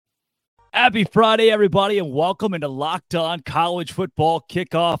Happy Friday, everybody, and welcome into Locked On College Football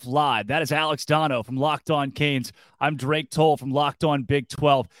Kickoff Live. That is Alex Dono from Locked On Canes. I'm Drake Toll from Locked On Big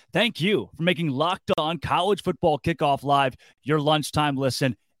 12. Thank you for making Locked On College Football Kickoff Live your lunchtime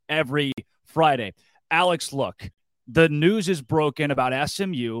listen every Friday. Alex, look, the news is broken about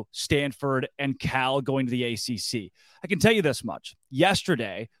SMU, Stanford, and Cal going to the ACC. I can tell you this much.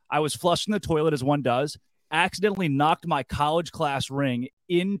 Yesterday, I was flushing the toilet as one does, accidentally knocked my college class ring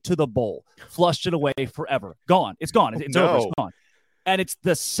into the bowl, flushed it away forever. Gone. It's gone. It's over. It's gone. And it's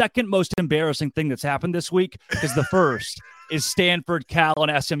the second most embarrassing thing that's happened this week because the first is Stanford, Cal,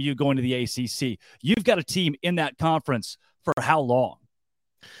 and SMU going to the ACC. You've got a team in that conference for how long?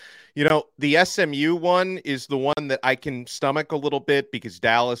 You know, the SMU one is the one that I can stomach a little bit because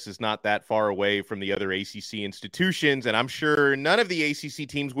Dallas is not that far away from the other ACC institutions. And I'm sure none of the ACC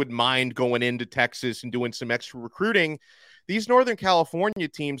teams would mind going into Texas and doing some extra recruiting. These Northern California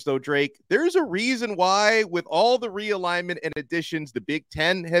teams, though, Drake, there's a reason why, with all the realignment and additions the Big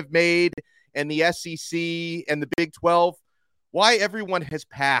Ten have made and the SEC and the Big 12, why everyone has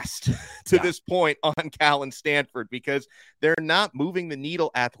passed to this point on Cal and Stanford, because they're not moving the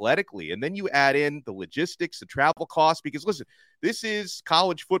needle athletically. And then you add in the logistics, the travel costs, because listen, this is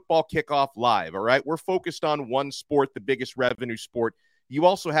College Football Kickoff Live, all right? We're focused on one sport, the biggest revenue sport. You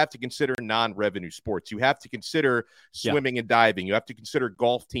also have to consider non-revenue sports. You have to consider swimming and diving. You have to consider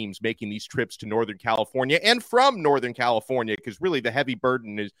golf teams making these trips to Northern California and from Northern California, because really the heavy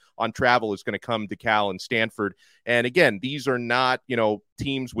burden is on travel is going to come to Cal and Stanford. And again, these are not,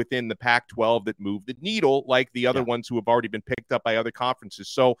 teams within the Pac-12 that move the needle like the other ones who have already been picked up by other conferences.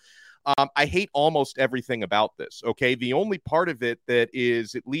 So I hate almost everything about this, okay? The only part of it that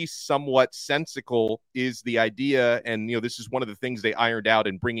is at least somewhat sensical is the idea, and, this is one of the things they ironed out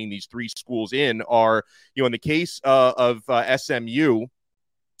in bringing these three schools in are, in the case of SMU,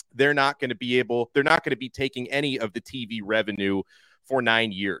 they're not going to be taking any of the TV revenue for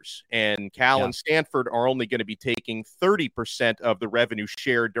 9 years. And Cal and Stanford are only going to be taking 30% of the revenue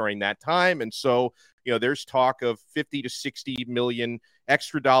shared during that time. And so, there's talk of 50 to 60 million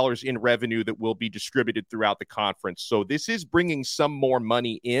extra dollars in revenue that will be distributed throughout the conference. So this is bringing some more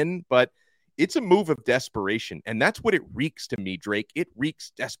money in, but it's a move of desperation. And that's what it reeks to me, Drake. It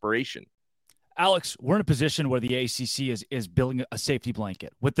reeks desperation. Alex, we're in a position where the ACC is building a safety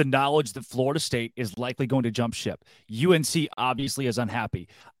blanket with the knowledge that Florida State is likely going to jump ship. UNC obviously is unhappy.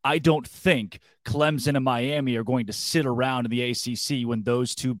 I don't think Clemson and Miami are going to sit around in the ACC when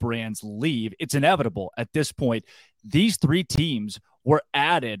those two brands leave. It's inevitable at this point. These three teams were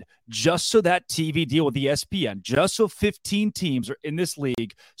added just so that TV deal with ESPN, just so 15 teams are in this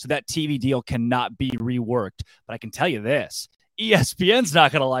league so that TV deal cannot be reworked. But I can tell you this. ESPN's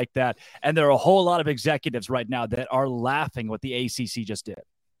not going to like that. And there are a whole lot of executives right now that are laughing what the ACC just did.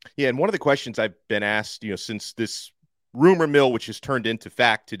 Yeah, and one of the questions I've been asked, since this rumor mill, which has turned into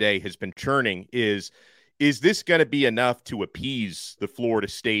fact today, has been churning is this going to be enough to appease the Florida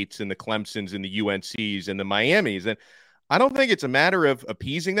States and the Clemsons and the UNCs and the Miamis? And I don't think it's a matter of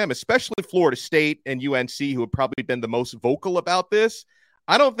appeasing them, especially Florida State and UNC, who have probably been the most vocal about this.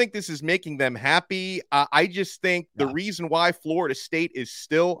 I don't think this is making them happy. I just think the reason why Florida State is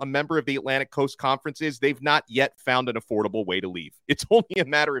still a member of the Atlantic Coast Conference is they've not yet found an affordable way to leave. It's only a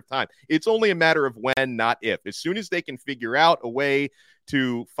matter of time. It's only a matter of when, not if. As soon as they can figure out a way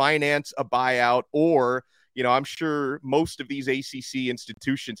to finance a buyout, or, I'm sure most of these ACC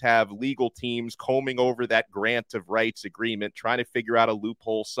institutions have legal teams combing over that grant of rights agreement, trying to figure out a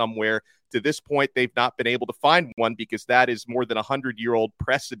loophole somewhere. To this point, they've not been able to find one because that is more than 100-year-old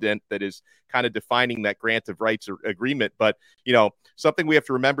precedent that is kind of defining that grant of rights agreement. But, something we have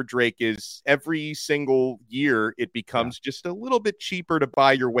to remember, Drake, is every single year it becomes just a little bit cheaper to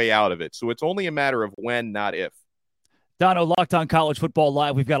buy your way out of it. So it's only a matter of when, not if. Dono, Locked On College Football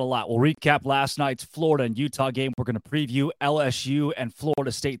Live. We've got a lot. We'll recap last night's Florida and Utah game. We're going to preview LSU and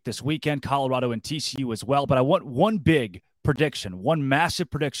Florida State this weekend, Colorado and TCU as well. But I want one big prediction, one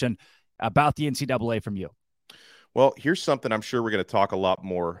massive prediction about the NCAA from you. Well, here's something I'm sure we're going to talk a lot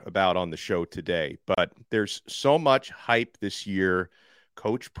more about on the show today, but there's so much hype this year.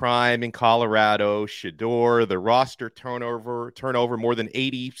 Coach Prime in Colorado, Shedeur, the roster turnover, more than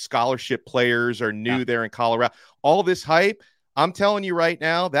 80 scholarship players are new there in Colorado. All this hype, I'm telling you right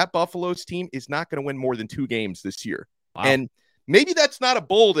now, that Buffalo's team is not going to win more than 2 games this year. Wow. And maybe that's not a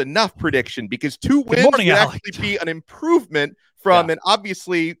bold enough prediction because 2 wins would actually be an improvement from an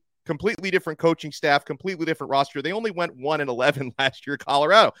obviously completely different coaching staff, completely different roster. They only went 1-11 last year,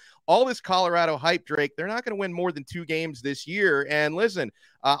 Colorado. all this Colorado hype, Drake, they're not going to win more than 2 games this year. And listen,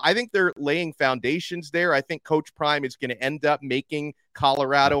 I think they're laying foundations there. I think Coach Prime is going to end up making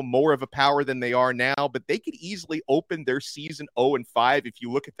Colorado more of a power than they are now, but they could easily open their season 0-5. If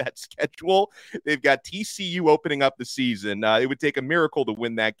you look at that schedule, they've got TCU opening up the season. It would take a miracle to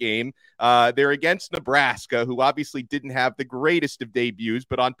win that game. They're against Nebraska, who obviously didn't have the greatest of debuts,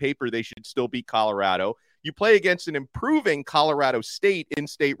 but on paper, they should still beat Colorado. You play against an improving Colorado State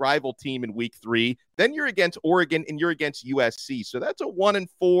in-state rival team in week 3. Then you're against Oregon and you're against USC. So that's a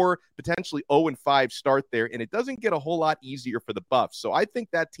 1-4, potentially 0-5 start there. And it doesn't get a whole lot easier for the Buffs. So I think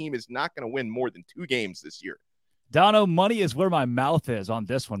that team is not going to win more than 2 games this year. Dono, money is where my mouth is on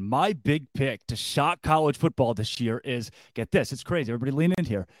this one. My big pick to shock college football this year is, get this, it's crazy. Everybody lean in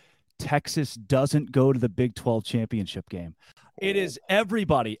here. Texas doesn't go to the Big 12 championship game. It is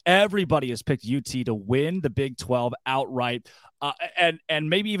everybody has picked UT to win the Big 12 outright and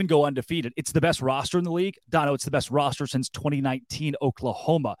maybe even go undefeated. It's the best roster in the league. Dono, it's the best roster since 2019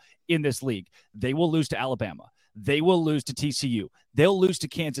 Oklahoma in this league. They will lose to Alabama. They will lose to TCU. They'll lose to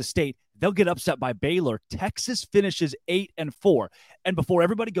Kansas State. They'll get upset by Baylor. Texas finishes 8-4. And before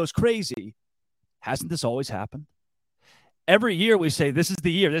everybody goes crazy, hasn't this always happened? Every year we say, this is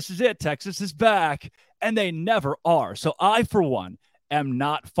the year. This is it. Texas is back. And they never are. So I, for one, am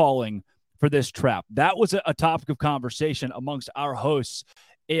not falling for this trap. That was a topic of conversation amongst our hosts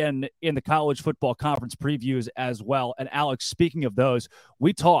in the college football conference previews as well. And Alex, speaking of those,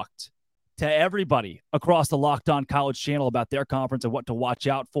 we talked to everybody across the Locked On College channel about their conference and what to watch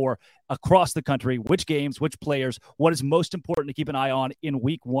out for across the country, which games, which players, what is most important to keep an eye on in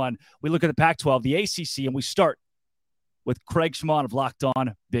week 1. We look at the Pac-12, the ACC, and we start with Craig Schmann of Locked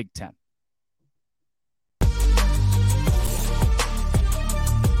On Big Ten.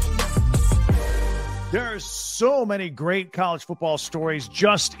 There are so many great college football stories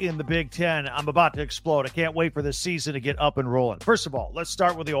just in the Big Ten. I'm about to explode. I can't wait for this season to get up and rolling. First of all, let's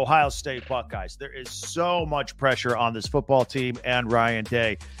start with the Ohio State Buckeyes. There is so much pressure on this football team and Ryan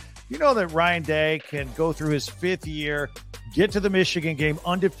Day. You know that Ryan Day can go through his 5th year, get to the Michigan game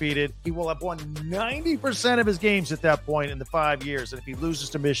undefeated. He will have won 90% of his games at that point in the 5 years. And if he loses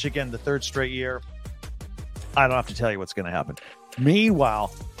to Michigan the 3rd straight year, I don't have to tell you what's going to happen.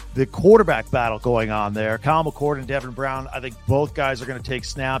 Meanwhile, the quarterback battle going on there, Kyle McCord and Devin Brown, I think both guys are going to take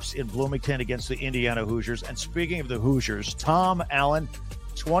snaps in Bloomington against the Indiana Hoosiers. And speaking of the Hoosiers, Tom Allen,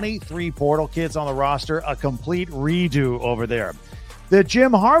 23 portal kids on the roster, a complete redo over there. The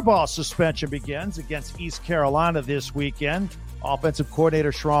Jim Harbaugh suspension begins against East Carolina this weekend. Offensive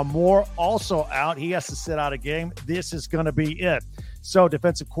coordinator Sherrone Moore also out. He has to sit out a game. This is going to be it. So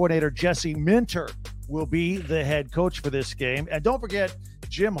defensive coordinator Jesse Minter will be the head coach for this game. And don't forget,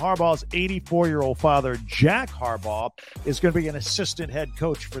 Jim Harbaugh's 84-year-old father, Jack Harbaugh, is going to be an assistant head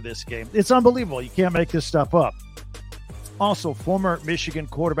coach for this game. It's unbelievable. You can't make this stuff up. Also, former Michigan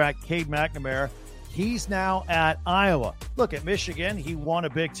quarterback Cade McNamara, he's now at Iowa. Look, at Michigan, he won a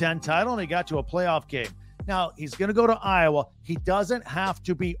Big Ten title and he got to a playoff game. Now, he's going to go to Iowa. He doesn't have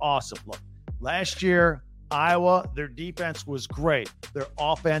to be awesome. Look, last year, Iowa, their defense was great. Their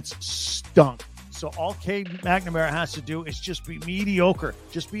offense stunk. So all Cade McNamara has to do is just be mediocre.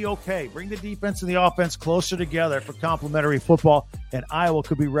 Just be okay. Bring the defense and the offense closer together for complementary football, and Iowa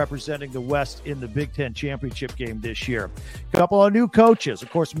could be representing the West in the Big Ten championship game this year. A couple of new coaches. Of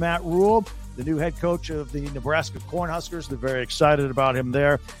course, Matt Rule, the new head coach of the Nebraska Cornhuskers. They're very excited about him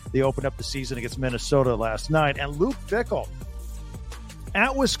there. They opened up the season against Minnesota last night. And Luke Fickell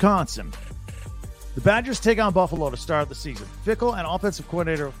at Wisconsin. The Badgers take on Buffalo to start the season. Fickell and offensive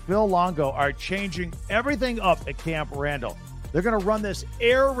coordinator Phil Longo are changing everything up at Camp Randall. They're going to run this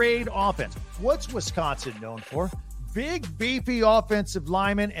air raid offense. What's Wisconsin known for? Big, beefy offensive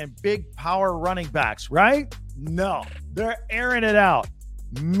linemen and big power running backs, right? No, they're airing it out.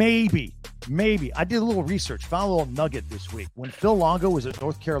 Maybe. I did a little research, found a little nugget this week. When Phil Longo was at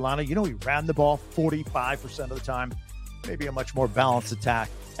North Carolina, you know he ran the ball 45% of the time. Maybe a much more balanced attack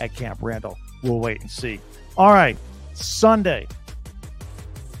at Camp Randall. We'll wait and see. All right, Sunday.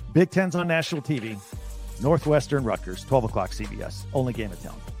 Big Ten's on national TV. Northwestern, Rutgers, 12 o'clock CBS. Only game in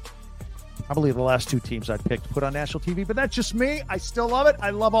town. I believe the last 2 teams I picked put on national TV, but that's just me. I still love it. I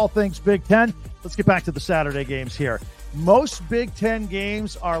love all things Big Ten. Let's get back to the Saturday games here. Most Big Ten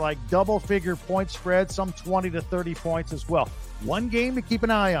games are like double-figure point spreads, some 20 to 30 points as well. One game to keep an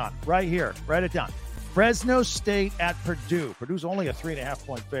eye on right here. Write it down. Fresno State at Purdue. Purdue's only a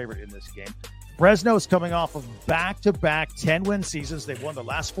 3.5-point favorite in this game. Fresno is coming off of back-to-back 10-win seasons. They've won the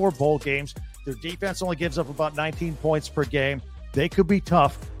last 4 bowl games. Their defense only gives up about 19 points per game. They could be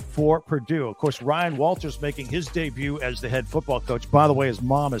tough. for Purdue. Of course, Ryan Walters making his debut as the head football coach. By the way, his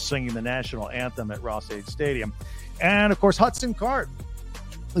mom is singing the national anthem at Ross-Ade Stadium. And, of course, Hudson Card,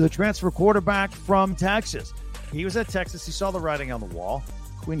 the transfer quarterback from Texas. He was at Texas. He saw the writing on the wall.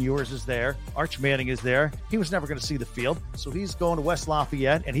 Quinn Ewers is there. Arch Manning is there. He was never going to see the field. So he's going to West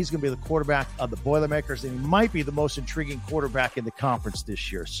Lafayette, and he's going to be the quarterback of the Boilermakers. And he might be the most intriguing quarterback in the conference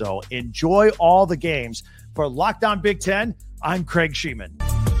this year. So enjoy all the games. For Locked On Big Ten, I'm Craig Sheeman.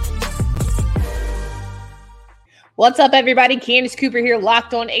 What's up, everybody? Candace Cooper here,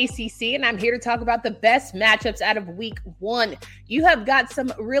 Locked On ACC, and I'm here to talk about the best matchups out of Week 1. You have got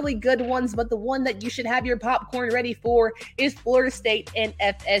some really good ones, but the one that you should have your popcorn ready for is Florida State and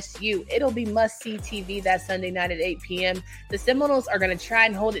FSU. It'll be must-see TV that Sunday night at 8 p.m. The Seminoles are going to try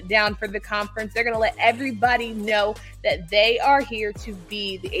and hold it down for the conference. They're going to let everybody know that they are here to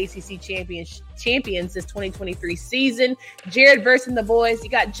be the ACC champions this 2023 season. Jared Verse and the boys. You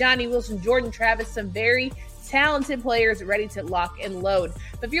got Johnny Wilson, Jordan Travis, some very talented players ready to lock and load.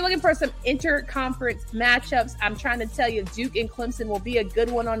 But if you're looking for some interconference matchups, I'm trying to tell you Duke and Clemson will be a good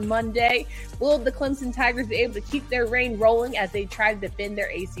one on Monday. Will the Clemson Tigers be able to keep their reign rolling as they try to defend their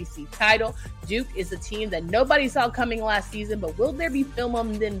ACC title? Duke is a team that nobody saw coming last season, but will there be film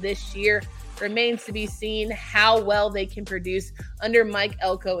on them this year? Remains to be seen how well they can produce under Mike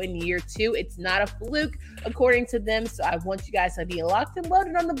Elko in year 2. It's not a fluke, according to them, so I want you guys to be locked and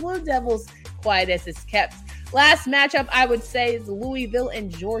loaded on the Blue Devils, quiet as it's kept. Last matchup, I would say, is Louisville and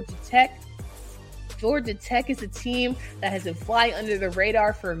Georgia Tech. Georgia Tech is a team that has been flying under the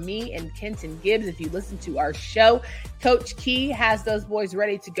radar for me and Kenton Gibbs. If you listen to our show, Coach Key has those boys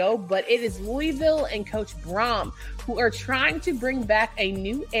ready to go, but it is Louisville and Coach Brom who are trying to bring back a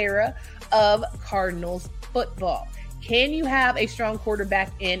new era of Cardinals football. Can you have a strong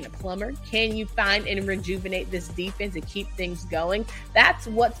quarterback in Plummer? Can you find and rejuvenate this defense and keep things going? That's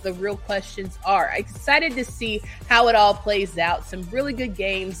what the real questions are. I'm excited to see how it all plays out. Some really good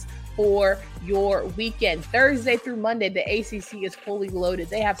games for your weekend. Thursday through Monday, the ACC is fully loaded.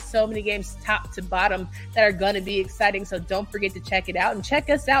 They have so many games top to bottom that are going to be exciting, so don't forget to check it out. And check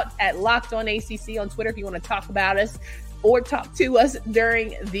us out at Locked On ACC on Twitter if you want to talk about us or talk to us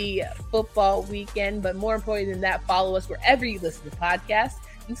during the football weekend. But more importantly than that, follow us wherever you listen to podcasts.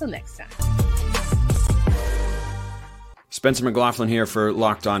 Until next time. Spencer McLaughlin here for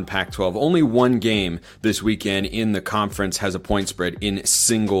Locked On Pac-12. Only one game this weekend in the conference has a point spread in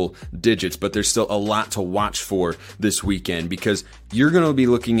single digits, but there's still a lot to watch for this weekend because you're going to be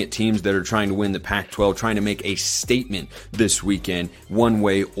looking at teams that are trying to win the Pac-12, trying to make a statement this weekend one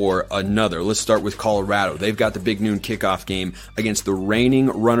way or another. Let's start with Colorado. They've got the big noon kickoff game against the reigning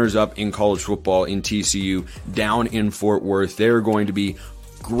runners-up in college football in TCU down in Fort Worth. They're going to be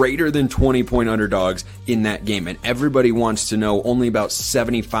greater than 20-point underdogs in that game. And everybody wants to know only about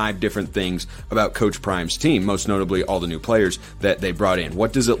 75 different things about Coach Prime's team, most notably all the new players that they brought in.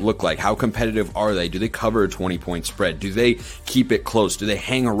 What does it look like? How competitive are they? Do they cover a 20-point spread? Do they keep it close? Do they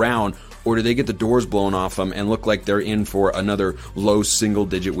hang around? Or do they get the doors blown off them and look like they're in for another low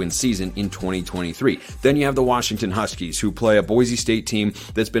single-digit win season in 2023? Then you have the Washington Huskies, who play a Boise State team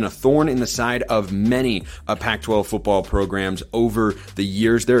that's been a thorn in the side of many Pac-12 football programs over the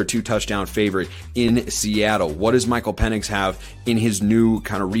years. They're a 2-touchdown favorite in Seattle. What does Michael Penix have in his new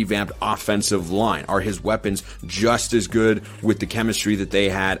kind of revamped offensive line? Are his weapons just as good with the chemistry that they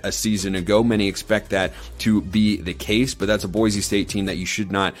had a season ago? Many expect that to be the case, but that's a Boise State team that you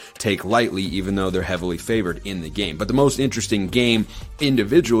should not take lightly, even though they're heavily favored in the game. But the most interesting game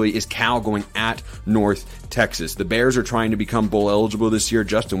individually is Cal going at North Texas. The Bears are trying to become bowl eligible this year.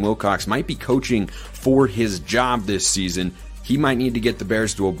 Justin Wilcox might be coaching for his job this season. He might need to get the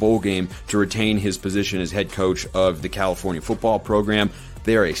Bears to a bowl game to retain his position as head coach of the California football program.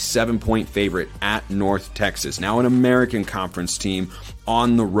 They are a 7-point favorite at North Texas. Now an American Conference team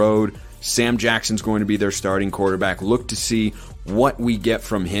on the road. Sam Jackson's going to be their starting quarterback. Look to see what we get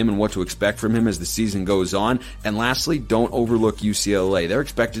from him and what to expect from him as the season goes on. And lastly, don't overlook UCLA. They're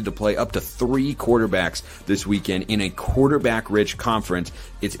expected to play up to 3 quarterbacks this weekend in a quarterback-rich conference.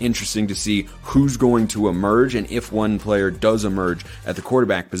 It's interesting to see who's going to emerge and if one player does emerge at the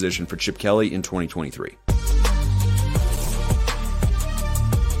quarterback position for Chip Kelly in 2023.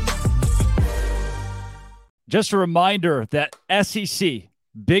 Just a reminder that SEC,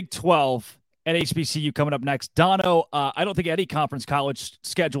 Big 12, and HBCU coming up next. Dono, I don't think any conference college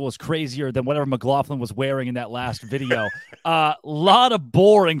schedule is crazier than whatever McLaughlin was wearing in that last video. Lot of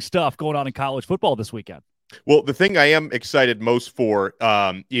boring stuff going on in college football this weekend. Well, the thing I am excited most for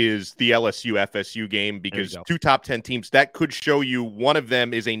is the LSU FSU game, because two top 10 teams, that could show you one of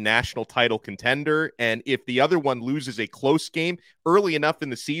them is a national title contender. And if the other one loses a close game early enough in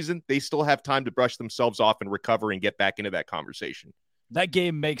the season, they still have time to brush themselves off and recover and get back into that conversation. That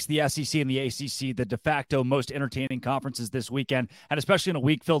game makes the SEC and the ACC the de facto most entertaining conferences this weekend, and especially in a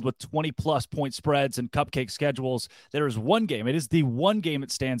week filled with 20-plus point spreads and cupcake schedules. There is one game. It is the one game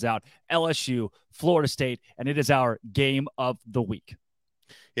that stands out, LSU, Florida State, and it is our game of the week.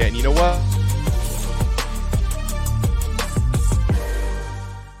 Yeah, and you know what?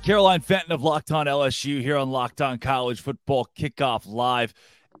 Caroline Fenton of Locked On LSU here on Locked On College Football Kickoff Live.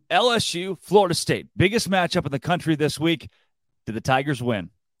 LSU, Florida State, biggest matchup in the country this week. Did the Tigers win?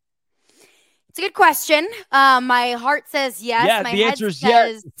 It's a good question. My heart says yes. Yeah, my the head answer is says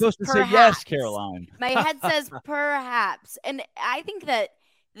yes. You're supposed to perhaps. say yes, Caroline. My head says perhaps. And I think that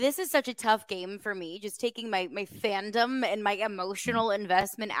this is such a tough game for me, just taking my fandom and my emotional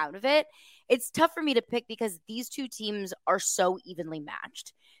investment out of it. It's tough for me to pick because these two teams are so evenly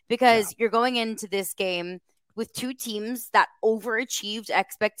matched. Because you're going into this game with two teams that overachieved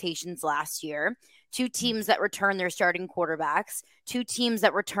expectations last year, two teams that return their starting quarterbacks, two teams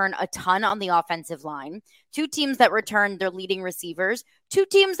that return a ton on the offensive line, two teams that return their leading receivers, two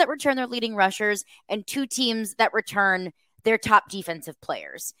teams that return their leading rushers, and two teams that return their top defensive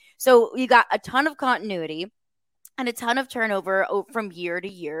players. So you got a ton of continuity and a ton of turnover from year to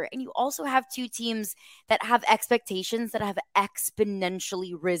year. And you also have two teams that have expectations that have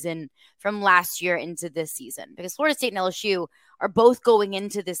exponentially risen from last year into this season, because Florida State and LSU are both going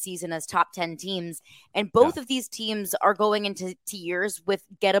into this season as top 10 teams. And both of these teams are going into years with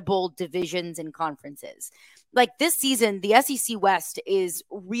gettable divisions and conferences. Like this season, the SEC West is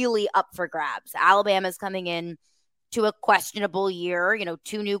really up for grabs. Alabama's coming in to a questionable year,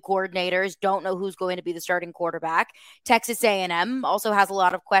 two new coordinators, don't know who's going to be the starting quarterback. Texas A&M also has a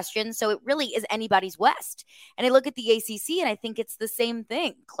lot of questions. So it really is anybody's West. And I look at the ACC and I think it's the same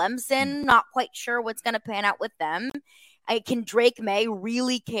thing. Clemson, not quite sure what's going to pan out with them. Can Drake May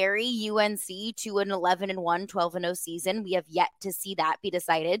really carry UNC to an 11-1, 12-0 season? We have yet to see that be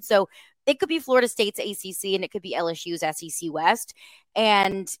decided. So it could be Florida State's ACC and it could be LSU's SEC West.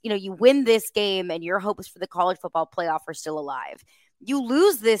 And, you win this game and your hopes for the college football playoff are still alive. You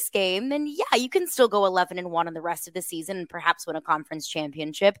lose this game and you can still go 11-1 in the rest of the season and perhaps win a conference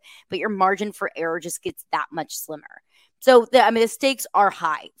championship, but your margin for error just gets that much slimmer. So, the stakes are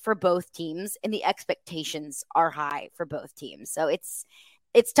high for both teams and the expectations are high for both teams. So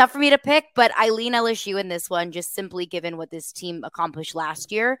it's tough for me to pick, but I lean LSU in this one, just simply given what this team accomplished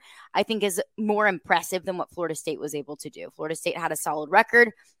last year, I think is more impressive than what Florida State was able to do. Florida State had a solid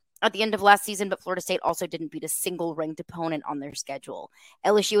record at the end of last season, but Florida State also didn't beat a single ranked opponent on their schedule.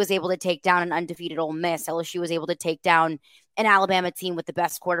 LSU was able to take down an undefeated Ole Miss. LSU was able to take down an Alabama team with the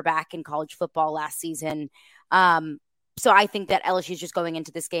best quarterback in college football last season. So I think that LSU is just going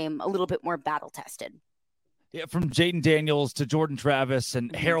into this game a little bit more battle tested. Yeah, from Jaden Daniels to Jordan Travis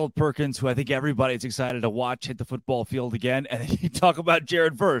and Harold Perkins, who I think everybody's excited to watch hit the football field again. And then you talk about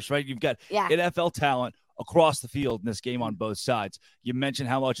Jared Verse, right? You've got NFL talent across the field in this game on both sides. You mentioned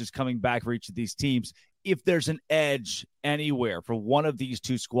how much is coming back for each of these teams. If there's an edge anywhere for one of these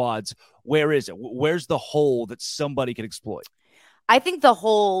two squads, where is it? Where's the hole that somebody can exploit? I think the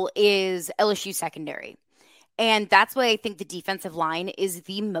hole is LSU secondary. And that's why I think the defensive line is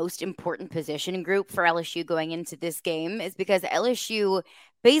the most important position group for LSU going into this game, is because LSU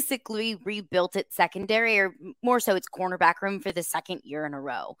basically rebuilt its secondary, or more so its cornerback room, for the second year in a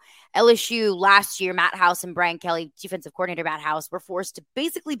row. LSU last year, Matt House and Brian Kelly, defensive coordinator Matt House, were forced to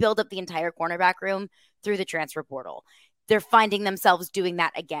basically build up the entire cornerback room through the transfer portal. They're finding themselves doing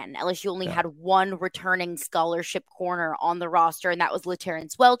that again. LSU only had one returning scholarship corner on the roster, and that was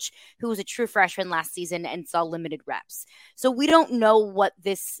LaTerrence Welch, who was a true freshman last season and saw limited reps. So we don't know what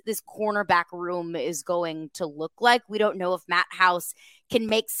this cornerback room is going to look like. We don't know if Matt House can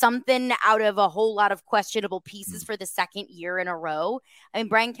make something out of a whole lot of questionable pieces for the second year in a row. I mean,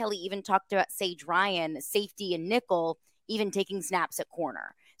 Brian Kelly even talked about Sage Ryan, safety and nickel, even taking snaps at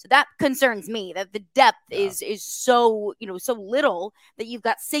corner. So that concerns me, that the depth is so little that you've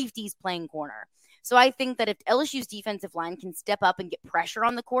got safeties playing corner. So I think that if LSU's defensive line can step up and get pressure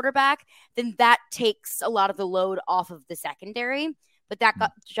on the quarterback, then that takes a lot of the load off of the secondary. But that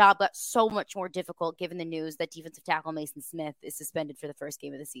job got so much more difficult given the news that defensive tackle Mason Smith is suspended for the first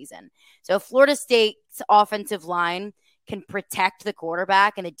game of the season. So if Florida State's offensive line can protect the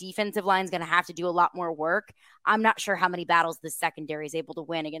quarterback and the defensive line is going to have to do a lot more work, I'm not sure how many battles the secondary is able to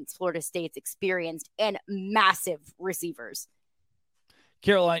win against Florida State's experienced and massive receivers.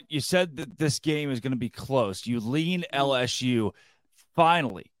 Caroline, you said that this game is going to be close. You lean LSU.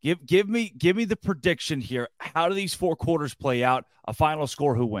 Finally, give me the prediction here. How do these 4 quarters play out? A final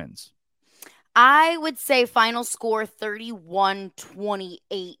score, who wins? I would say final score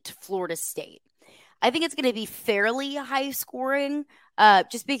 31-28 Florida State. I think it's going to be fairly high scoring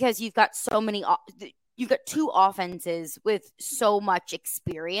just because you've got you've got 2 offenses with so much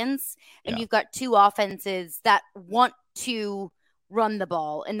experience, and you've got 2 offenses that want to run the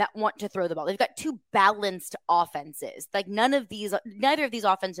ball and that want to throw the ball. They've got 2 balanced offenses. Like neither of these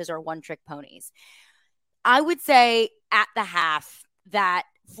offenses are one-trick ponies. I would say at the half that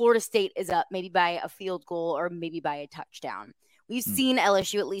Florida State is up maybe by a field goal or maybe by a touchdown. We've seen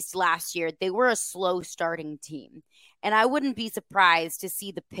LSU, at least last year, they were a slow starting team. And I wouldn't be surprised to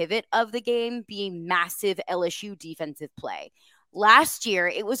see the pivot of the game being massive LSU defensive play. Last year,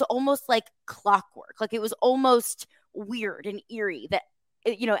 it was almost like clockwork. Like it was almost weird and eerie that,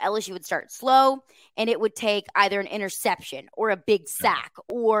 LSU would start slow and it would take either an interception or a big sack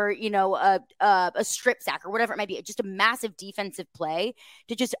or, a strip sack or whatever it might be. Just a massive defensive play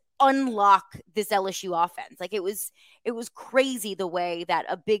to just unlock this LSU offense. Like it was crazy the way that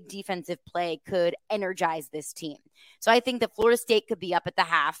a big defensive play could energize this team. So I think that Florida State could be up at the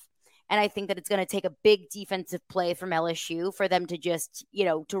half. And I think that it's going to take a big defensive play from LSU for them to just,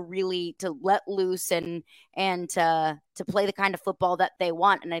 to let loose and to play the kind of football that they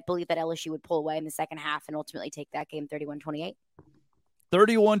want. And I believe that LSU would pull away in the second half and ultimately take that game 31-28.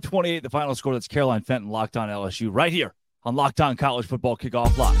 31-28, the final score. That's Caroline Fenton, Locked On LSU, right here on Locked On College Football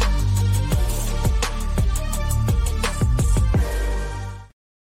Kickoff Live.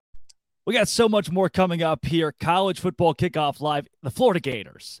 We got so much more coming up here. College Football Kickoff Live. The Florida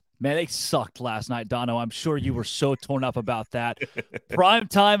Gators. Man, they sucked last night, Dono. I'm sure you were so torn up about that. Prime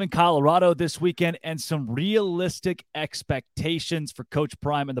time in Colorado this weekend and some realistic expectations for Coach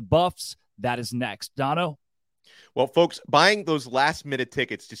Prime and the Buffs. That is next. Dono? Well, folks, buying those last-minute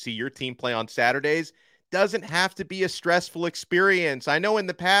tickets to see your team play on Saturdays doesn't have to be a stressful experience. I know in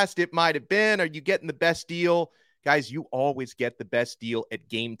the past it might have been. Are you getting the best deal? Guys, you always get the best deal at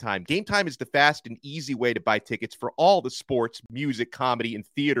Game Time. Game Time is the fast and easy way to buy tickets for all the sports, music, comedy, and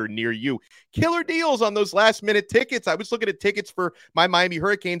theater near you. Killer deals on those last-minute tickets. I was looking at tickets for my Miami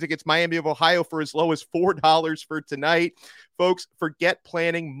Hurricanes against Miami of Ohio for as low as $4 for tonight. Folks, forget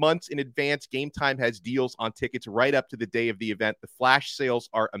planning months in advance. Game Time has deals on tickets right up to the day of the event. The flash sales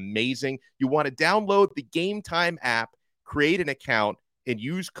are amazing. You want to download the Game Time app, create an account, and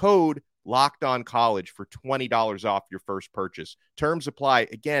use code Locked On College for $20 off your first purchase. Terms apply.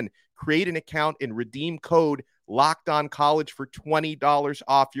 Again, create an account and redeem code Locked On College for $20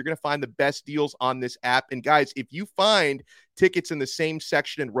 off. You're going to find the best deals on this app. And guys, if you find tickets in the same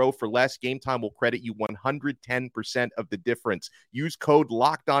section and row for less, Game Time will credit you 110% of the difference. Use code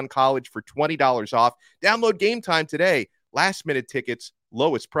Locked On College for $20 off. Download Game Time today. Last minute tickets,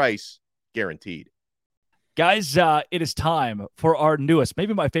 lowest price, guaranteed. Guys, it is time for our newest,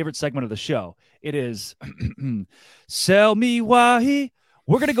 maybe my favorite segment of the show. It is Sell Me Why.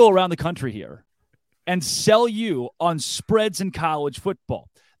 We're going to go around the country here and sell you on spreads in college football.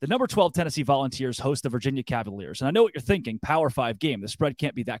 The number 12 Tennessee Volunteers host the Virginia Cavaliers. And I know what you're thinking, Power 5 game. The spread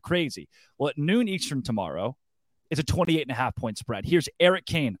can't be that crazy. Well, at noon Eastern tomorrow, it's a 28.5-point spread. Here's Eric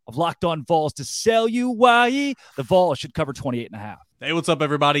Kane of Locked On Vols to sell you why the Vols should cover 28.5. Hey, what's up,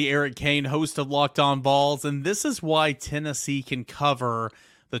 everybody? Eric Kane, host of Locked On Vols, and this is why Tennessee can cover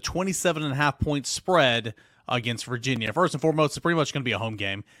the 27.5-point spread against Virginia. First and foremost, it's pretty much going to be a home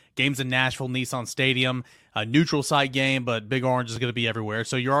game. Game's in Nashville, Nissan Stadium, a neutral site game, but Big Orange is going to be everywhere,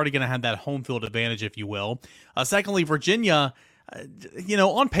 so you're already going to have that home field advantage, if you will. Secondly, Virginia,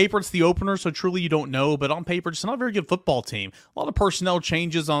 on paper, it's the opener, so truly you don't know, but on paper, it's not a very good football team. A lot of personnel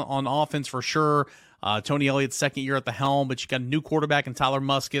changes on offense for sure. Tony Elliott's second year at the helm, but you got a new quarterback in Tyler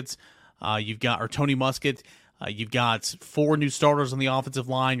Muskett. Tony Muskett. You've got 4 new starters on the offensive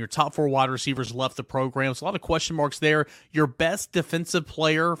line. Your top 4 wide receivers left the program. So a lot of question marks there. Your best defensive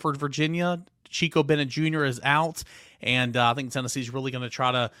player for Virginia, Chico Bennett Jr., is out. And I think Tennessee's really going to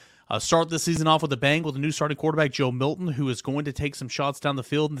try to start this season off with a bang with a new starting quarterback, Joe Milton, who is going to take some shots down the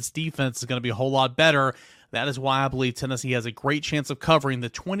field. And this defense is going to be a whole lot better. That is why I believe Tennessee has a great chance of covering the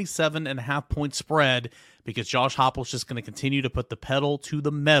 27.5-point spread, because Josh Heupel's just going to continue to put the pedal to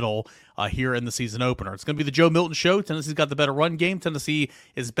the metal here in the season opener. It's going to be the Joe Milton show. Tennessee's got the better run game. Tennessee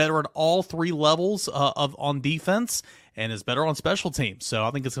is better at all 3 levels on defense and is better on special teams. So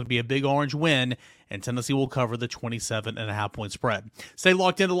I think it's going to be a big Orange win, and Tennessee will cover the 27.5-point spread. Stay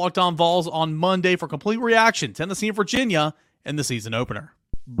locked into Locked On Vols on Monday for complete reaction. Tennessee and Virginia in the season opener.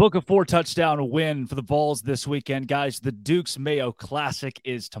 Book a 4-touchdown win for the Vols this weekend, guys. The Duke's Mayo Classic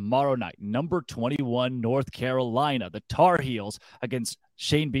is tomorrow night. Number 21, North Carolina. The Tar Heels against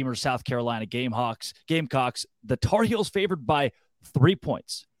Shane Beamer's South Carolina Gamecocks. The Tar Heels favored by 3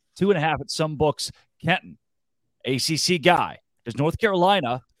 points, 2.5 at some books. Kenton, ACC guy. Does North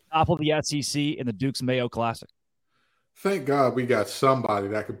Carolina topple the SEC in the Duke's Mayo Classic? Thank God we got somebody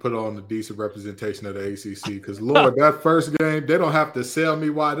that can put on a decent representation of the ACC. Because, Lord, that first game, they don't have to sell me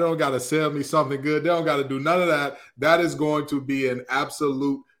why. They don't got to sell me something good. They don't got to do none of that. That is going to be an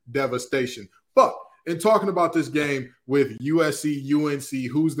absolute devastation. But in talking about this game with USC,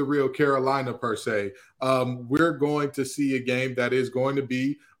 UNC, who's the real Carolina per se, we're going to see a game that is going to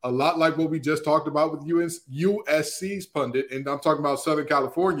be a lot like what we just talked about with USC's pundit. And I'm talking about Southern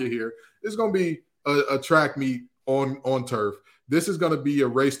California here. It's going to be a track meet on turf. This is going to be a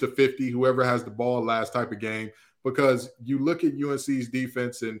race to 50, whoever has the ball last type of game, because you look at UNC's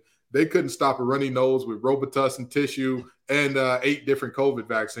defense and they couldn't stop a runny nose with Robitussin tissue and 8 different COVID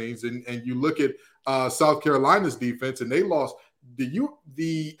vaccines. And you look at South Carolina's defense and they lost.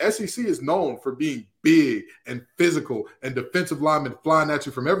 The SEC is known for being big and physical and defensive linemen flying at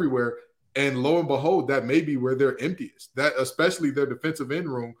you from everywhere. And lo and behold, that may be where they're emptiest, that especially their defensive end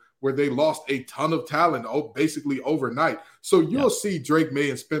room, where they lost a ton of talent basically overnight. So you'll see Drake May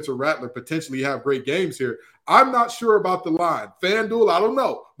and Spencer Rattler potentially have great games here. I'm not sure about the line. FanDuel, I don't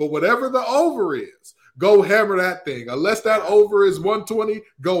know. But whatever the over is, go hammer that thing. Unless that over is 120,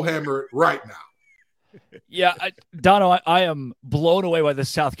 go hammer it right now. Yeah, Dono, I am blown away by the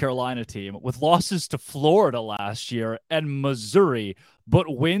South Carolina team with losses to Florida last year and Missouri,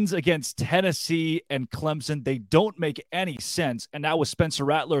 but wins against Tennessee and Clemson. They don't make any sense. And now with Spencer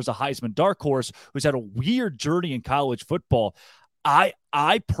Rattler as a Heisman dark horse who's had a weird journey in college football, I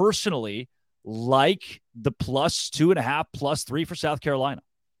personally like the +2.5, +3 for South Carolina.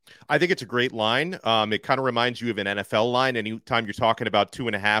 I think it's a great line. It kind of reminds you of an NFL line. Anytime you're talking about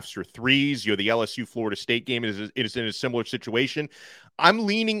 2.5s or 3s, the LSU Florida State game is in a similar situation. I'm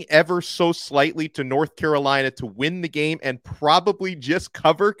leaning ever so slightly to North Carolina to win the game and probably just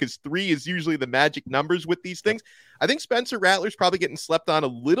cover, because 3 is usually the magic numbers with these things. I think Spencer Rattler's probably getting slept on a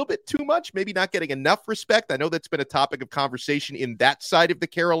little bit too much, maybe not getting enough respect. I know that's been a topic of conversation in that side of the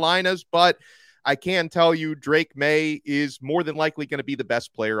Carolinas, but I can tell you Drake May is more than likely going to be the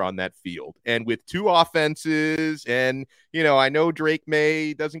best player on that field. And with 2 offenses, and, I know Drake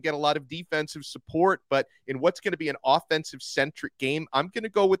May doesn't get a lot of defensive support, but in what's going to be an offensive-centric game, I'm going to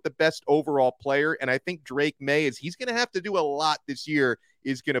go with the best overall player. And I think Drake May, he's going to have to do a lot this year,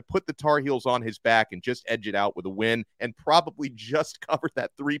 is going to put the Tar Heels on his back and just edge it out with a win and probably just cover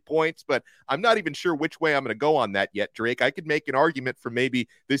that 3 points. But I'm not even sure which way I'm going to go on that yet, Drake. I could make an argument for maybe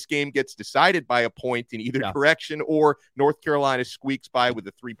this game gets decided by a point in either direction, or North Carolina squeaks by with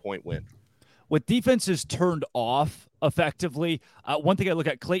a 3-point win. With defenses turned off effectively, one thing I look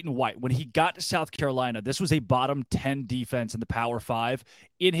at, Clayton White, when he got to South Carolina, this was a bottom 10 defense in the Power 5.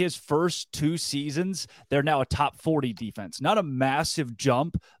 In his first 2 seasons, they're now a top 40 defense. Not a massive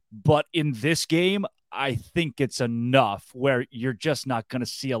jump, but in this game, I think it's enough where you're just not going to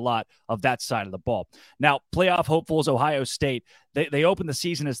see a lot of that side of the ball. Now, playoff hopefuls Ohio State, they opened the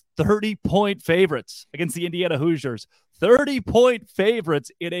season as 30-point favorites against the Indiana Hoosiers. 30-point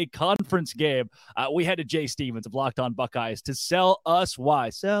favorites in a conference game. We had to Jay Stevens of Locked On Buckeyes to sell us why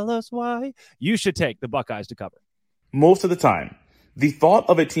you should take the Buckeyes to cover. Most of the time, the thought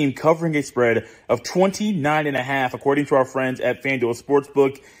of a team covering a spread of 29.5, according to our friends at FanDuel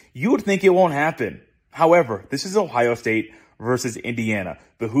Sportsbook, you would think it won't happen. However, this is Ohio State versus Indiana.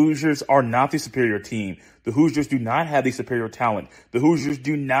 The Hoosiers are not the superior team. The Hoosiers do not have the superior talent. The Hoosiers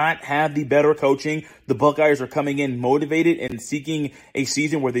do not have the better coaching. The Buckeyes are coming in motivated and seeking a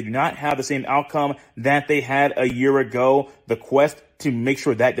season where they do not have the same outcome that they had a year ago. The quest to make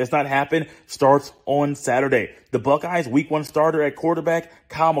sure that does not happen starts on Saturday. The Buckeyes week 1 starter at quarterback,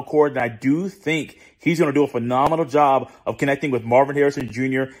 Kyle McCord, and I do think he's going to do a phenomenal job of connecting with Marvin Harrison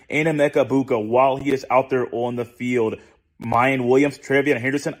Jr. and Emeka Buka while he is out there on the field. Mayan Williams, Trevion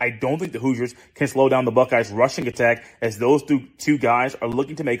Henderson, I don't think the Hoosiers can slow down the Buckeyes' rushing attack, as those two guys are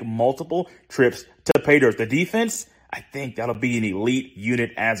looking to make multiple trips to pay dirt. The defense, I think that'll be an elite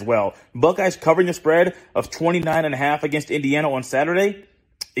unit as well. Buckeyes covering the spread of 29.5 against Indiana on Saturday,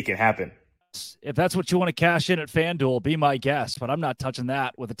 it can happen. If that's what you want to cash in at FanDuel, be my guest, but I'm not touching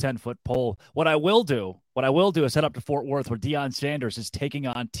that with a 10-foot pole. What I will do is head up to Fort Worth, where Deion Sanders is taking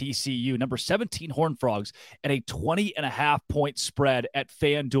on TCU, number 17 Horned Frogs, and a 20.5-point spread at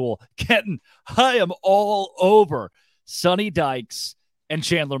FanDuel. Kenton, I am all over Sonny Dykes and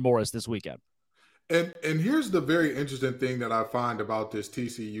Chandler Morris this weekend. And here's the very interesting thing that I find about this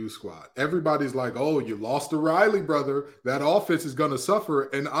TCU squad. Everybody's like, "Oh, you lost to Riley, brother. That offense is going to suffer."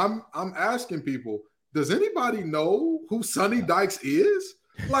 And I'm asking people, does anybody know who Sonny Dykes is?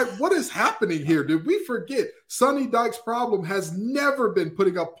 Like, what is happening here? Did we forget Sonny Dykes' problem has never been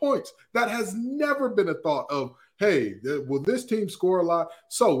putting up points? That has never been a thought of, hey, will this team score a lot?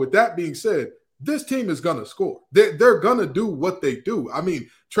 So with that being said, this team is going to score. They're going to do what they do. I mean,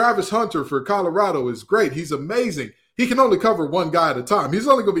 Travis Hunter for Colorado is great. He's amazing. He can only cover one guy at a time. He's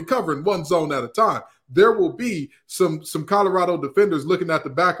only going to be covering one zone at a time. There will be some Colorado defenders looking at the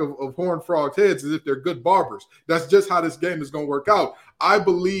back of Horned Frog's heads as if they're good barbers. That's just how this game is going to work out. I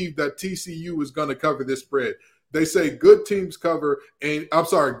believe that TCU is going to cover this spread. They say good teams good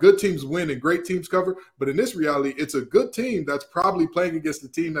teams win and great teams cover. But in this reality, it's a good team that's probably playing against a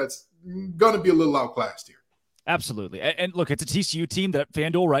team that's going to be a little outclassed here. Absolutely. And look, it's a TCU team that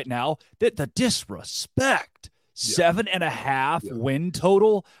FanDuel right now, the disrespect. 7.5 win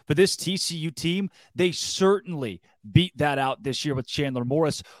total for this TCU team. They certainly beat that out this year with Chandler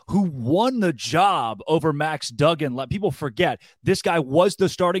Morris, who won the job over Max Duggan. Let people forget this guy was the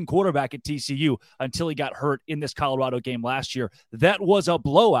starting quarterback at TCU until he got hurt in this Colorado game last year. That was a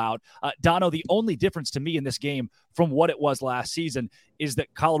blowout. Dono, the only difference to me in this game from what it was last season is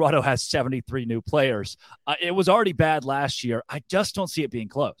that Colorado has 73 new players. It was already bad last year. I just don't see it being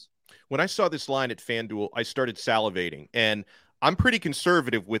close. When I saw this line at FanDuel, I started salivating, and I'm pretty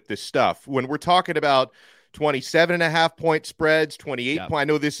conservative with this stuff. When we're talking about 27.5 point spreads, 28 point, I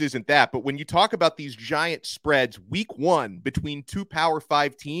know this isn't that, but when you talk about these giant spreads week one between two Power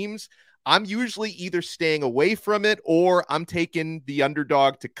 5 teams, I'm usually either staying away from it or I'm taking the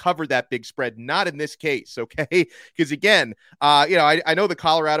underdog to cover that big spread. Not in this case, okay? Because again, I know the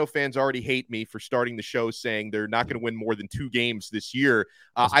Colorado fans already hate me for starting the show saying they're not going to win more than 2 games this year.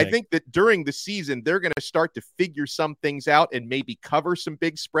 I think that during the season, they're going to start to figure some things out and maybe cover some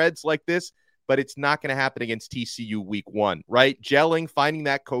big spreads like this, but it's not going to happen against TCU week one, right? Gelling, finding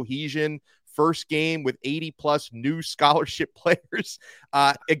that cohesion, first game with 80-plus new scholarship players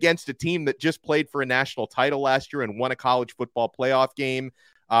against a team that just played for a national title last year and won a college football playoff game.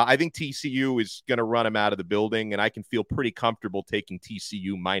 I think TCU is going to run them out of the building, and I can feel pretty comfortable taking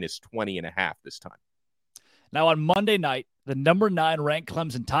TCU minus 20.5 this time. Now, on Monday night, the number 9 ranked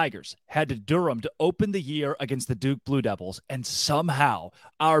Clemson Tigers head to Durham to open the year against the Duke Blue Devils, and somehow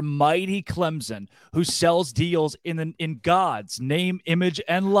our mighty Clemson, who sells deals in God's name, image,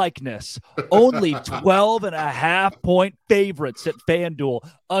 and likeness, only 12.5 point favorites at FanDuel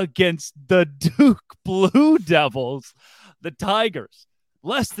against the Duke Blue Devils. The Tigers,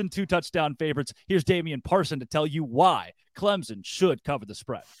 less than 2 touchdown favorites. Here's Damian Parson to tell you why Clemson should cover the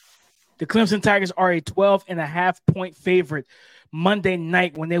spread. The Clemson Tigers are a 12.5 point favorite Monday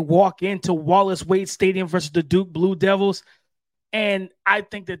night when they walk into Wallace Wade Stadium versus the Duke Blue Devils. And I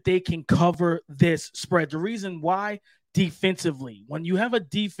think that they can cover this spread. The reason why, defensively, when you have a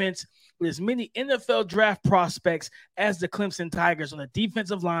defense with as many NFL draft prospects as the Clemson Tigers on the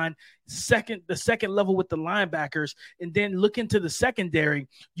defensive line, the second level with the linebackers, and then look into the secondary,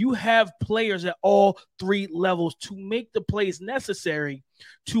 you have players at all 3 levels to make the plays necessary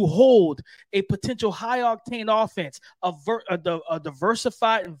to hold a potential high-octane offense, a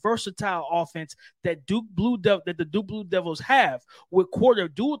diversified and versatile offense that the Duke Blue Devils have with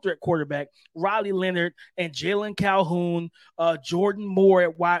dual-threat quarterback Riley Leonard and Jalen Calhoun, Jordan Moore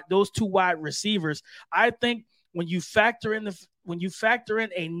at wide, those 2 wide receivers. I think when you factor in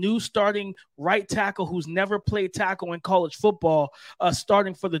a new starting right tackle who's never played tackle in college football,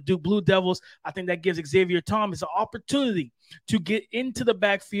 starting for the Duke Blue Devils, I think that gives Xavier Thomas an opportunity to get into the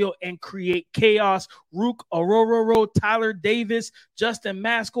backfield and create chaos. Rook Orororo, Tyler Davis, Justin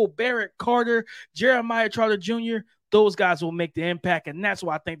Maskell, Barrett Carter, Jeremiah Trotter Jr., those guys will make the impact, and that's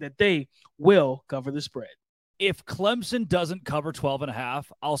why I think that they will cover the spread. If Clemson doesn't cover 12.5,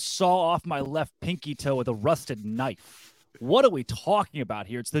 I'll saw off my left pinky toe with a rusted knife. What are we talking about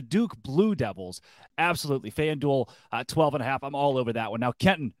here? It's the Duke Blue Devils. Absolutely. FanDuel 12.5. I'm all over that one. Now,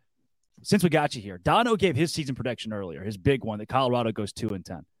 Kenton, since we got you here, Dono gave his season prediction earlier, his big one, that Colorado goes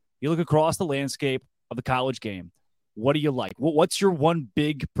 2-10. You look across the landscape of the college game. What do you like? What's your one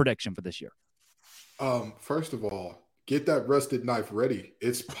big prediction for this year? First of all, get that rusted knife ready.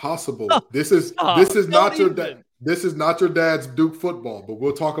 It's possible. This is not your dad's Duke football, but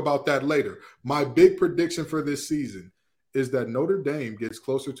we'll talk about that later. My big prediction for this season is that Notre Dame gets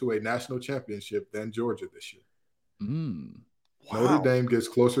closer to a national championship than Georgia this year. Wow. Notre Dame gets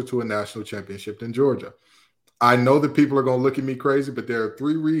closer to a national championship than Georgia. I know that people are going to look at me crazy, but there are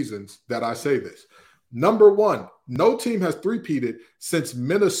 3 reasons that I say this. Number 1, No team has three-peated since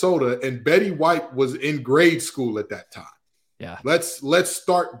Minnesota, and Betty White was in grade school at that time. Yeah. Let's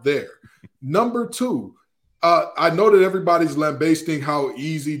start there. Number two, I know that everybody's lambasting how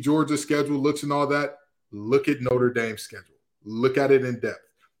easy Georgia's schedule looks and all that. Look at Notre Dame's schedule. Look at it in depth.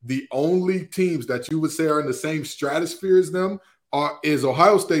 The only teams that you would say are in the same stratosphere as them is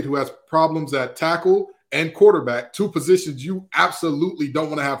Ohio State, who has problems at tackle and quarterback, two positions you absolutely don't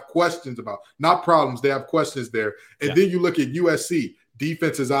want to have questions about. Not problems, they have questions there. And then you look at USC,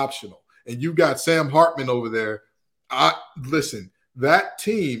 defense is optional. And you got Sam Hartman over there. Listen, that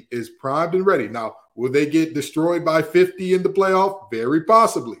team is primed and ready. Now, will they get destroyed by 50 in the playoff? Very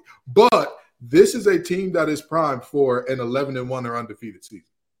possibly. But this is a team that is primed for an 11-1 or undefeated season.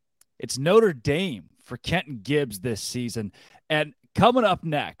 It's Notre Dame for Kenton Gibbs this season. And coming up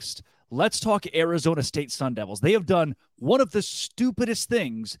next, let's talk Arizona State Sun Devils. They have done one of the stupidest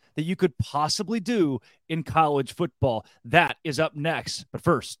things that you could possibly do in college football. That is up next. But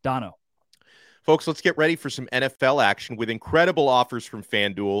first, Dono. Folks, let's get ready for some NFL action with incredible offers from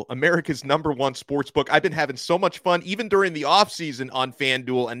FanDuel, America's #1 sportsbook. I've been having so much fun, even during the offseason on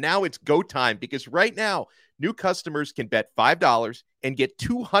FanDuel, and now it's go time because right now, new customers can bet $5 and get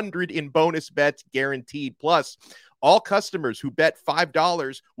 $200 in bonus bets guaranteed. Plus, all customers who bet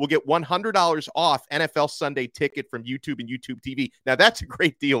 $5 will get $100 off NFL Sunday Ticket from YouTube and YouTube TV. Now, that's a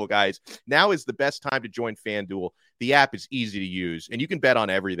great deal, guys. Now is the best time to join FanDuel. The app is easy to use, and you can bet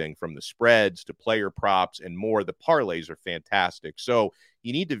on everything from the spreads to player props and more. The parlays are fantastic. So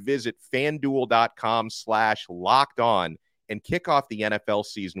you need to visit FanDuel.com/lockedon and kick off the NFL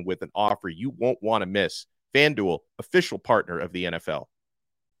season with an offer you won't want to miss. FanDuel, official partner of the NFL.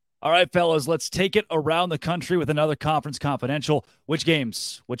 All right, fellas, let's take it around the country with another Conference Confidential. Which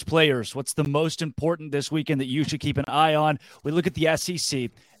games, which players, what's the most important this weekend that you should keep an eye on? We look at the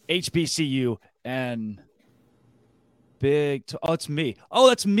SEC, HBCU, and it's me. Oh,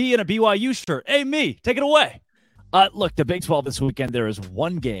 that's me in a BYU shirt. Hey, me, take it away. Look, the Big 12 this weekend, there is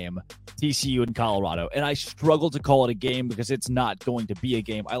one game, TCU in Colorado, and I struggle to call it a game because it's not going to be a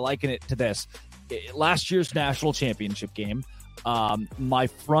game. I liken it to this. Last year's national championship game, my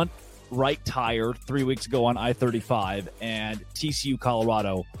front right tire 3 weeks ago on I-35 and TCU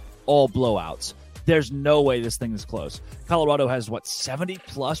Colorado, all blowouts. There's no way this thing is close. Colorado has,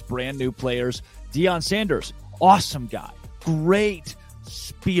 70-plus brand new players. Deion Sanders, awesome guy, great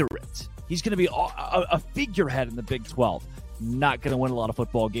spirit. He's going to be a figurehead in the Big 12. Not going to win a lot of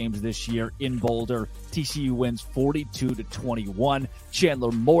football games this year in Boulder. TCU wins 42-21.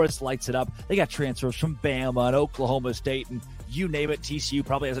 Chandler Morris lights it up. They got transfers from Bama and Oklahoma State, and you name it. TCU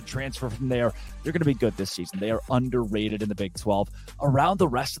probably has a transfer from there. They're going to be good this season. They are underrated in the Big 12. Around the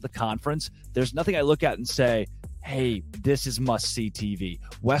rest of the conference, there's nothing I look at and say, hey, this is must-see TV.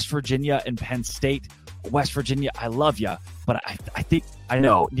 West Virginia and Penn State. West Virginia, I love you, but I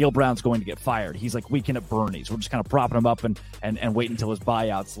know Neil Brown's going to get fired. He's like weekend at Bernie's. We're just kind of propping him up and wait until his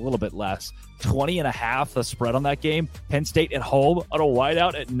buyout's a little bit less. 20.5 the spread on that game. Penn State at home on a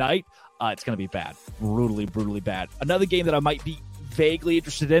whiteout at night. It's going to be bad. Brutally bad. Another game that I might be vaguely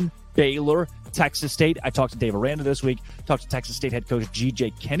interested in, Baylor, Texas State. I talked to Dave Aranda this week. Talked to Texas State head coach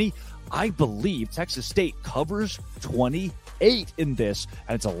G.J. Kinney. I believe Texas State covers 28 in this,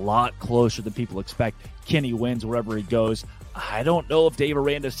 and it's a lot closer than people expect. Kinney wins wherever he goes. I don't know if Dave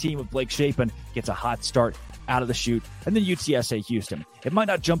Aranda's team with Blake Shapen gets a hot start out of the chute. And then UTSA Houston. It might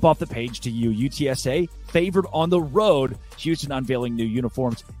not jump off the page to you. UTSA favored on the road. Houston unveiling new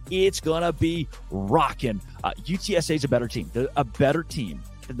uniforms. It's going to be rocking. UTSA is a better team. They're a better team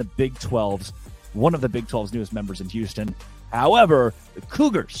than the Big 12's, one of the Big 12's newest members in Houston. However, the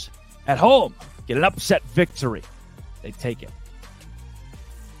Cougars at home get an upset victory. They take it.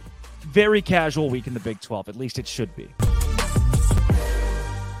 Very casual week in the Big 12. At least it should be.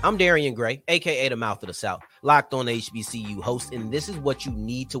 I'm Darian Gray, a.k.a. the Mouth of the South, Locked On HBCU host, and this is what you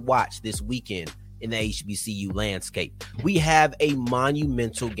need to watch this weekend in the HBCU landscape. We have a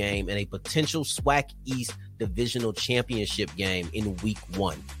monumental game and a potential SWAC East divisional championship game in week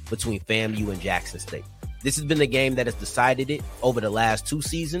 1 between FAMU and Jackson State. This has been the game that has decided it over the last 2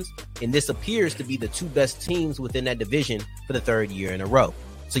 seasons, and this appears to be the 2 best teams within that division for the 3rd year in a row.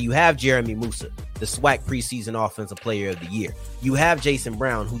 So you have Jeremy Musa, the SWAC preseason offensive player of the year. You have Jason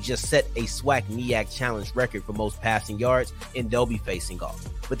Brown, who just set a SWAC MEAC challenge record for most passing yards, and they'll be facing off.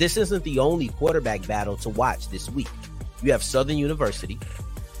 But this isn't the only quarterback battle to watch this week. You have Southern University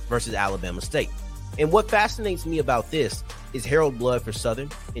versus Alabama State. And what fascinates me about this is Harold Blood for Southern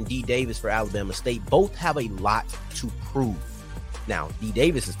and D. Davis for Alabama State both have a lot to prove. Now, D.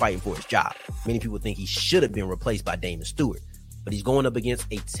 Davis is fighting for his job. Many people think he should have been replaced by Damon Stewart. but he's going up against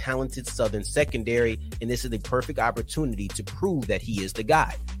a talented Southern secondary, and this is the perfect opportunity to prove that he is the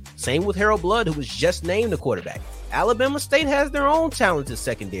guy. Same with Harold Blood, who was just named the quarterback. Alabama State has their own talented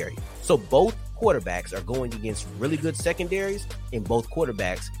secondary. So both quarterbacks are going against really good secondaries, and both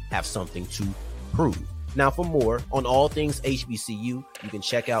quarterbacks have something to prove. Now, for more on all things HBCU, you can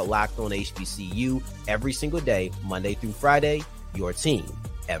check out Locked On HBCU every single day, Monday through Friday, your team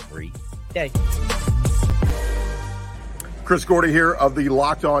every day. Chris Gordy here of the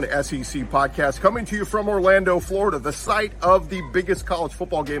Locked On SEC podcast, coming to you from Orlando, Florida, the site of the biggest college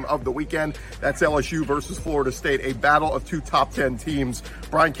football game of the weekend. That's LSU versus Florida State, a battle of two top 10 teams.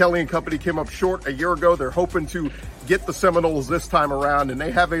 Brian Kelly and company came up short a year ago. They're hoping to get the Seminoles this time around, and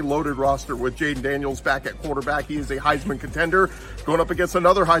they have a loaded roster with Jaden Daniels back at quarterback. He is a Heisman contender, going up against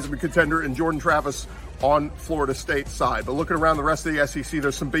another Heisman contender in Jordan Travis on Florida State's side. But looking around the rest of the SEC,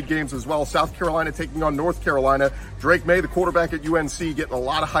 there's some big games as well. South Carolina taking on North Carolina. Drake May, the quarterback at UNC, getting a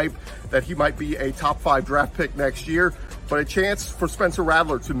lot of hype that he might be a top 5 draft pick next year. But a chance for Spencer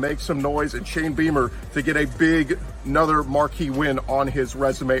Rattler to make some noise and Shane Beamer to get a big, another marquee win on his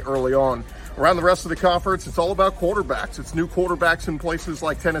resume early on. Around the rest of the conference, it's all about quarterbacks. It's new quarterbacks in places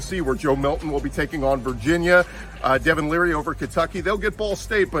like Tennessee, where Joe Milton will be taking on Virginia. Devin Leary over Kentucky. They'll get Ball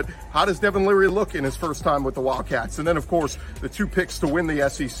State, but how does Devin Leary look in his first time with the Wildcats? And then, of course, the two picks to win the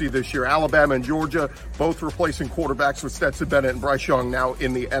SEC this year, Alabama and Georgia, both replacing quarterbacks with Stetson Bennett and Bryce Young now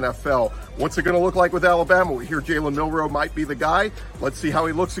in the NFL. What's it going to look like with Alabama? We hear Jalen Milroe might be the guy. Let's see how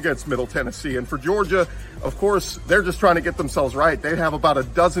he looks against Middle Tennessee. And for Georgia, of course, they're just trying to get themselves right. They have about a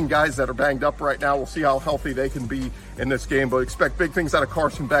dozen guys that are banged up right now. We'll see how healthy they can be in this game, but expect big things out of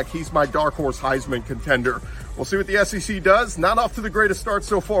Carson Beck. He's my dark horse Heisman contender. We'll see what the SEC does. Not off to the greatest start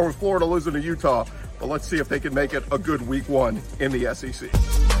so far with Florida losing to Utah, but let's see if they can make it a good week 1 in the SEC.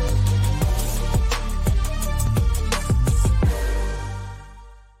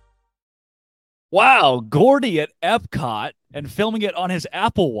 Wow, Gordy at Epcot and filming it on his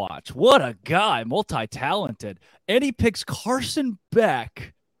Apple Watch. What a guy, multi-talented. And he picks Carson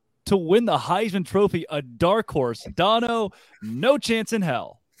Beck to win the Heisman Trophy, a dark horse. Dono, no chance in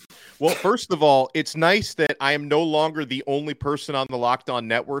hell. Well, first of all, it's nice that I am no longer the only person on the Locked On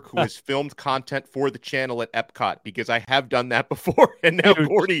Network who has filmed content for the channel at Epcot, because I have done that before, and now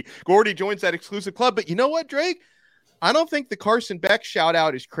Gordy joins that exclusive club. But you know what, Drake? I don't think the Carson Beck shout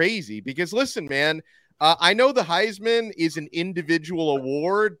out is crazy, because listen, man, I know the Heisman is an individual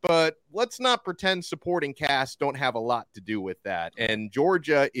award, but let's not pretend supporting cast don't have a lot to do with that. And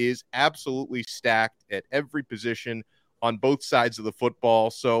Georgia is absolutely stacked at every position on both sides of the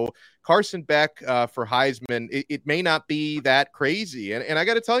football. So Carson Beck for Heisman, it may not be that crazy. And I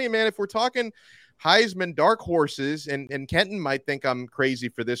got to tell you, man, if we're talking Heisman dark horses, and Kenton might think I'm crazy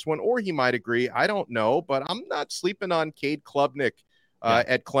for this one, or he might agree, I don't know, but I'm not sleeping on Cade Klubnik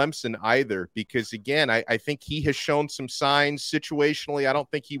at Clemson either, because again, I think he has shown some signs situationally. I don't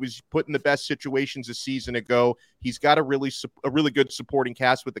think he was put in the best situations a season ago. He's got a really good supporting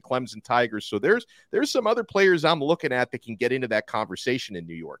cast with the Clemson Tigers. So there's some other players I'm looking at that can get into that conversation in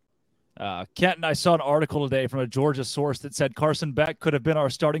New York. Kenton, I saw an article today from a Georgia source that said Carson Beck could have been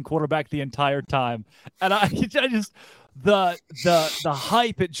our starting quarterback the entire time. And I just, the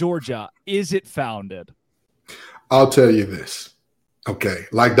hype at Georgia, is it founded? I'll tell you this. Okay,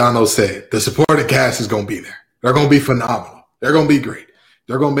 like Dono said, the supporting cast is going to be there. They're going to be phenomenal. They're going to be great.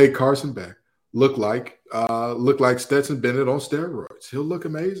 They're going to make Carson Beck look like Stetson Bennett on steroids. He'll look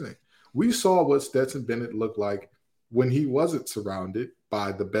amazing. We saw what Stetson Bennett looked like when he wasn't surrounded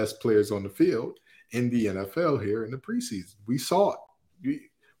by the best players on the field in the NFL here in the preseason. We saw it.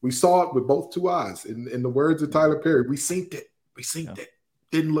 We saw it with both two eyes. In the words of Tyler Perry, we synced it. We synced it.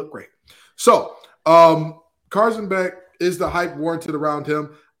 Didn't look great. So Carson Beck, is the hype warranted around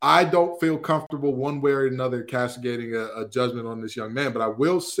him? I don't feel comfortable one way or another castigating a judgment on this young man, but I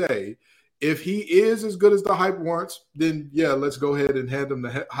will say, if he is as good as the hype warrants, then yeah, let's go ahead and hand him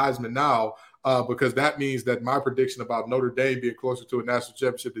the Heisman now, because that means that my prediction about Notre Dame being closer to a national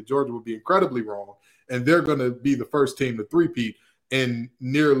championship than Georgia would be incredibly wrong, and they're going to be the first team to three-peat in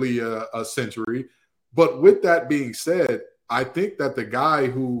nearly a century. But with that being said, I think that the guy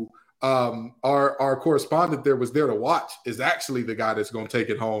who our correspondent there was there to watch is actually the guy that's going to take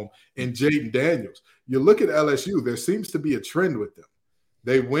it home in Jaden Daniels. You look at LSU, there seems to be a trend with them.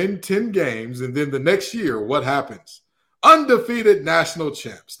 They win 10 games, and then the next year, what happens? Undefeated national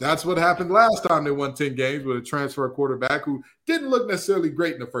champs. That's what happened last time they won 10 games with a transfer quarterback who didn't look necessarily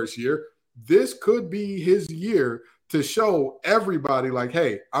great in the first year. This could be his year to show everybody, like,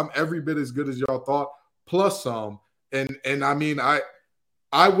 hey, I'm every bit as good as y'all thought, plus some. And I mean,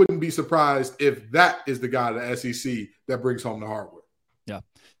 I wouldn't be surprised if that is the guy at the SEC that brings home the hardwood. Yeah.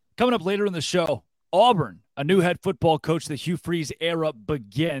 Coming up later in the show, Auburn, a new head football coach. The Hugh Freeze era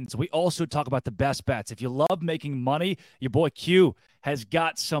begins. We also talk about the best bets. If you love making money, your boy Q has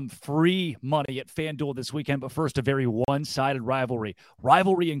got some free money at FanDuel this weekend. But first, a very one-sided rivalry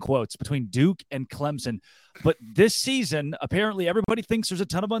in quotes, between Duke and Clemson. But this season, apparently everybody thinks there's a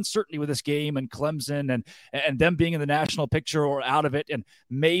ton of uncertainty with this game and Clemson and them being in the national picture or out of it. And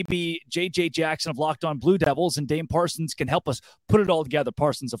maybe J.J. Jackson of Locked On Blue Devils and Dame Parsons can help us put it all together.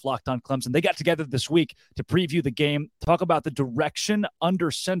 Parsons of Locked On Clemson. They got together this week to preview the game, talk about the direction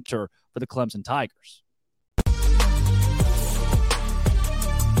under center for the Clemson Tigers.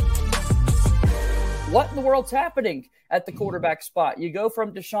 What in the world's happening at the quarterback spot? You go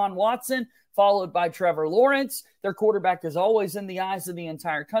from Deshaun Watson, followed by Trevor Lawrence. Their quarterback is always in the eyes of the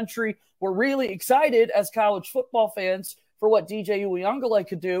entire country. We're really excited as college football fans for what DJ Uiagalelei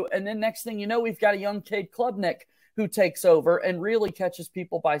could do. And then next thing you know, we've got a young Cade Klubnik who takes over and really catches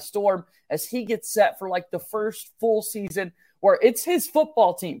people by storm as he gets set for like the first full season where it's his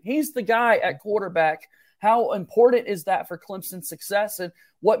football team. He's the guy at quarterback. How important is that for Clemson's success, and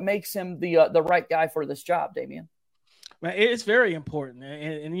what makes him the right guy for this job, Damian? Man, it's very important.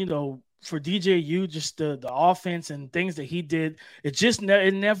 And you know, for DJU, just the offense and things that he did, it just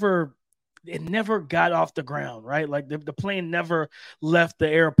it never got off the ground, right? Like the plane never left the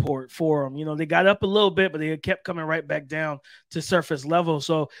airport for them. You know, they got up a little bit, but they kept coming right back down to surface level.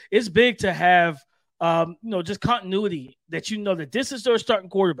 So it's big to have, just continuity, that you know that this is their starting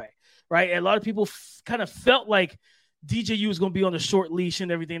quarterback, right? And a lot of people kind of felt like DJU was going to be on the short leash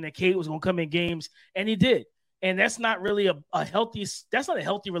and everything, that Cade was going to come in games, and he did. And that's not really a healthy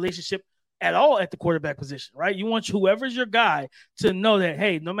relationship at all at the quarterback position, right? You want whoever's your guy to know that,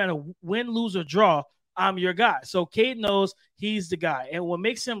 hey, no matter win, lose, or draw, I'm your guy. So Cade knows he's the guy. And what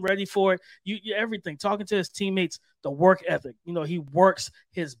makes him ready for it, everything, talking to his teammates, the work ethic. You know, he works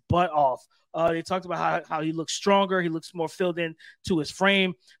his butt off. They talked about how he looks stronger. He looks more filled in to his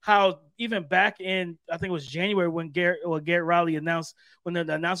frame. How even back in, I think it was January when Garrett Riley announced, when the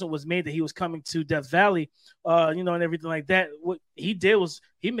announcement was made that he was coming to Death Valley, and everything like that. What he did was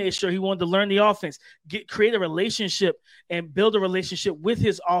he made sure he wanted to learn the offense, create a relationship and build a relationship with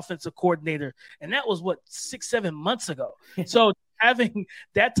his offensive coordinator. And that was 6-7 months ago. So having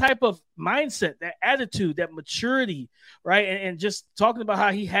that type of mindset, that attitude, that maturity, right? And just talking about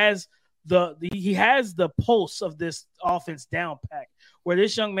how he has the pulse of this offense down pat, where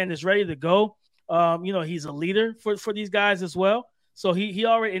this young man is ready to go. He's a leader for these guys as well. So he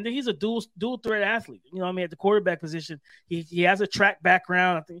already, and then he's a dual threat athlete. At the quarterback position, he has a track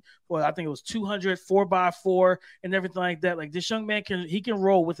background. I think it was 200, 4x4 and everything like that. Like, this young man can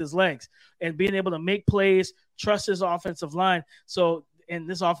roll with his legs and being able to make plays, trust his offensive line. So, and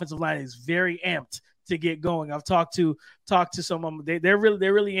this offensive line is very amped to get going. I've talked to some of them. They're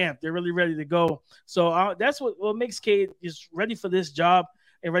really amped. They're really ready to go. So that's what makes Cade is ready for this job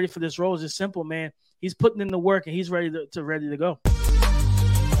and ready for this role. Is just simple, man. He's putting in the work and he's ready to go.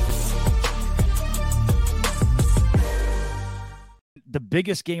 The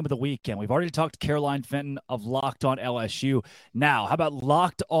biggest game of the weekend. We've already talked to Caroline Fenton of Locked On LSU. Now, how about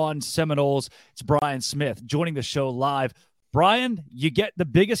Locked On Seminoles? It's Brian Smith joining the show live. Brian, you get the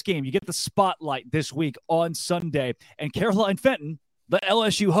biggest game. You get the spotlight this week on Sunday. And Caroline Fenton, the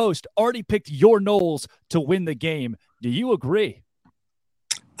LSU host, already picked your Noles to win the game. Do you agree?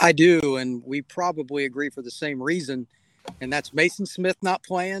 I do, and we probably agree for the same reason, and that's Mason Smith not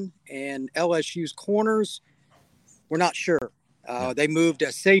playing, and LSU's corners, we're not sure. They moved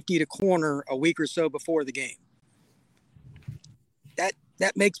a safety to corner a week or so before the game.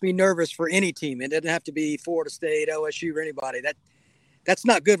 That makes me nervous for any team. It doesn't have to be Florida State, LSU, or anybody. That's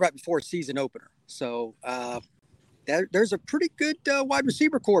not good right before a season opener. So there's a pretty good wide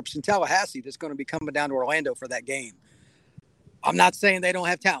receiver corps in Tallahassee that's going to be coming down to Orlando for that game. I'm not saying they don't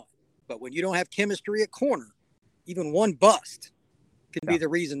have talent, but when you don't have chemistry at corner, even one bust can be the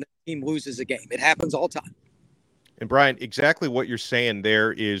reason the team loses a game. It happens all the time. And Brian, exactly what you're saying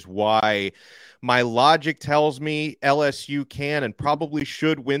there is why my logic tells me LSU can and probably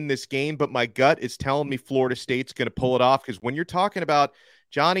should win this game, but my gut is telling me Florida State's going to pull it off, because when you're talking about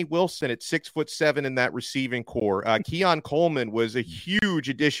Johnny Wilson at 6'7" in that receiving core, Keon Coleman was a huge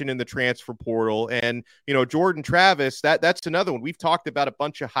addition in the transfer portal, and Jordan Travis, that's another one. We've talked about a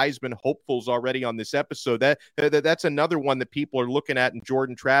bunch of Heisman hopefuls already on this episode. That's another one that people are looking at in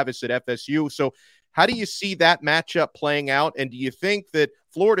Jordan Travis at FSU. So how do you see that matchup playing out? And do you think that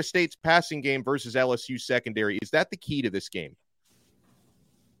Florida State's passing game versus LSU secondary, is that the key to this game?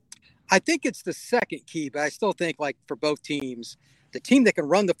 I think it's the second key, but I still think, like, for both teams, The team that can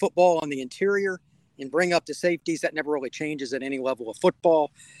run the football on the interior and bring up the safeties, that never really changes at any level of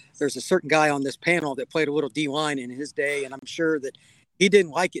football. There's a certain guy on this panel that played a little D-line in his day, and I'm sure that he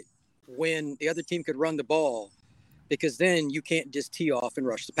didn't like it when the other team could run the ball, because then you can't just tee off and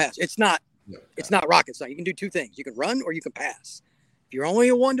rush the pass. It's not rocket science. You can do two things. You can run or you can pass. If you're only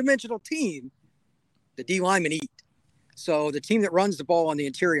a one-dimensional team, the D linemen eat. So the team that runs the ball on the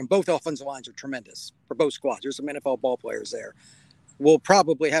interior, and both offensive lines are tremendous for both squads. There's some NFL ball players there. Will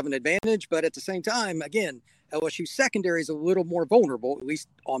probably have an advantage, but at the same time, again, LSU secondary is a little more vulnerable, at least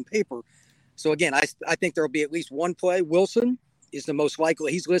on paper. So again, I think there will be at least one play. Wilson is the most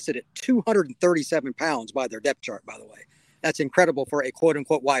likely. He's listed at 237 pounds by their depth chart, by the way. That's incredible for a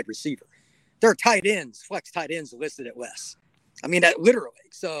quote-unquote wide receiver. There are tight ends, flex tight ends listed at less. I mean, that literally.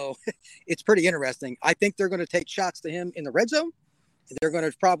 So it's pretty interesting. I think they're going to take shots to him in the red zone. They're going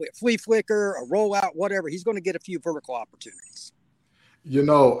to probably a flea flicker, a rollout, whatever. He's going to get a few vertical opportunities. You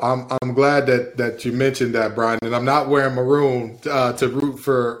know, I'm glad that you mentioned that, Brian, and I'm not wearing maroon to root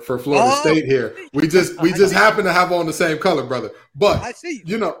for Florida State here. We just happen to have on the same color, brother. But I see.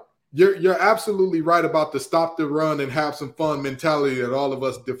 You know, you're absolutely right about the stop the run and have some fun mentality that all of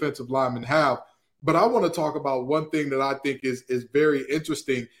us defensive linemen have. But I want to talk about one thing that I think is very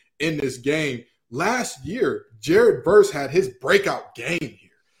interesting in this game. Last year, Jared Verse had his breakout game here.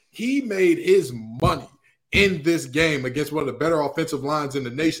 He made his money in this game against one of the better offensive lines in the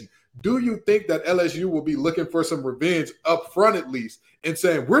nation. Do you think that LSU will be looking for some revenge up front at least and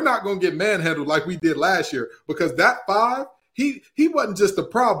saying, we're not going to get manhandled like we did last year? Because that 5, he wasn't just a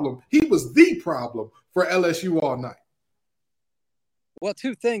problem. He was the problem for LSU all night. Well,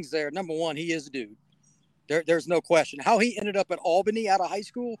 two things there. Number one, he is a dude. There's no question. How he ended up at Albany out of high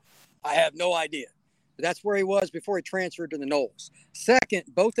school, I have no idea. But that's where he was before he transferred to the Knolls. Second,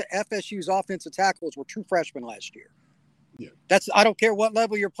 both of FSU's offensive tackles were true freshmen last year. Yeah. I don't care what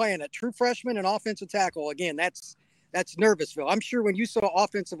level you're playing at. True freshman and offensive tackle, again, that's Nervousville. I'm sure when you saw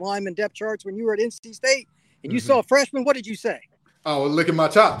offensive lineman depth charts when you were at NC State and you saw a freshman, what did you say? Oh, well, licking my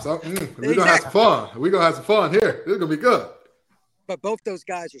chops. We're going to have some fun. We're going to have some fun here. This is going to be good. But both those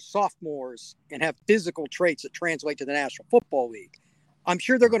guys are sophomores and have physical traits that translate to the National Football League. I'm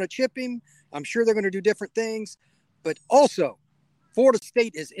sure they're going to chip him. I'm sure they're going to do different things. But also, Florida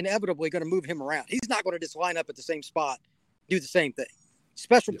State is inevitably going to move him around. He's not going to just line up at the same spot, do the same thing.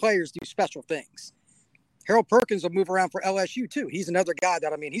 Special players do special things. Harold Perkins will move around for LSU, too. He's another guy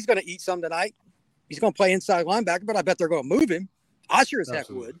that, he's going to eat some tonight. He's going to play inside linebacker, but I bet they're going to move him. I sure as heck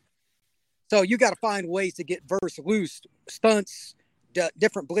would. So you got to find ways to get Verse loose, stunts,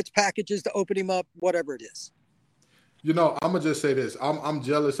 different blitz packages to open him up, whatever it is. You know, I'm gonna just say this. I'm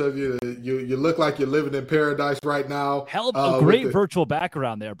jealous of you. You look like you're living in paradise right now. Hell, a great virtual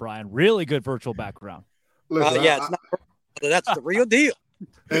background there, Brian. Really good virtual background. Listen, it's not. That's the real deal.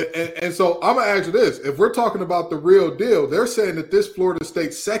 And so I'm gonna ask you this: if we're talking about the real deal, they're saying that this Florida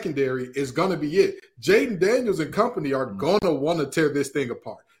State secondary is gonna be it. Jaden Daniels and company are gonna want to tear this thing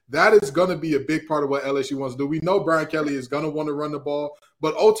apart. That is going to be a big part of what LSU wants to do. We know Brian Kelly is going to want to run the ball,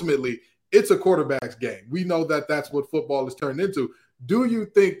 but ultimately, it's a quarterback's game. We know that that's what football is turned into. Do you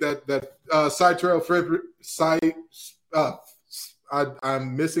think that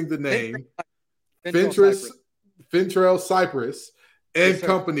I'm missing the name, Fentrell Cypress and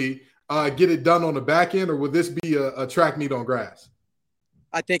company get it done on the back end, or will this be a track meet on grass?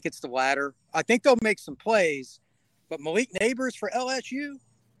 I think it's the latter. I think they'll make some plays, but Malik Neighbors for LSU,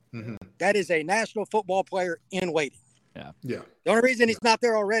 that is a national football player in waiting. Yeah. The only reason he's not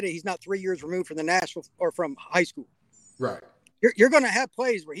there already, he's not 3 years removed from the national or from high school. Right. You're going to have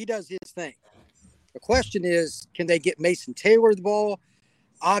plays where he does his thing. The question is, can they get Mason Taylor the ball?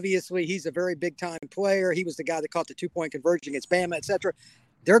 Obviously, he's a very big-time player. He was the guy that caught the 2-point conversion against Bama, et cetera.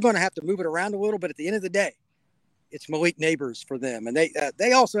 They're going to have to move it around a little, but at the end of the day, it's Malik Neighbors for them. And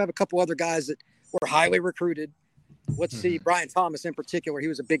they also have a couple other guys that were highly recruited. Let's see, Brian Thomas in particular. He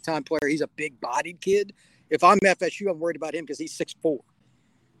was a big-time player. He's a big-bodied kid. If I'm FSU, I'm worried about him because he's 6'4".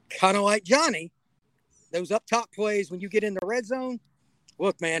 Kind of like Johnny, those up-top plays when you get in the red zone,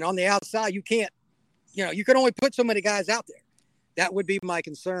 look, man, on the outside, you can't, you can only put so many guys out there. That would be my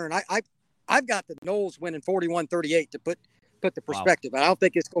concern. I've got the Knolls winning 41-38 to put the perspective. Wow. I don't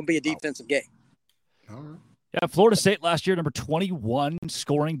think it's going to be a defensive game. All right. Yeah, Florida State last year, number 21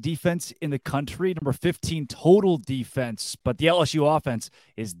 scoring defense in the country, number 15 total defense, but the LSU offense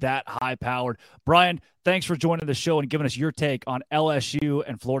is that high-powered. Brian, thanks for joining the show and giving us your take on LSU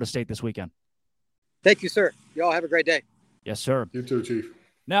and Florida State this weekend. Thank you, sir. Y'all have a great day. Yes, sir. You too, Chief.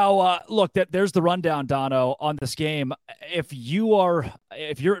 Now, look, there's the rundown, Dono, on this game. If you're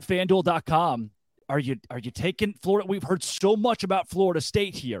at FanDuel.com, Are you taking Florida? We've heard so much about Florida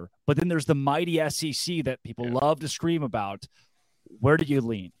State here, but then there's the mighty SEC that people love to scream about. Where do you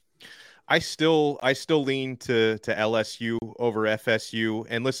lean? I still lean to LSU over FSU.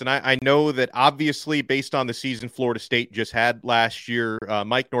 And listen, I know that obviously based on the season Florida State just had last year,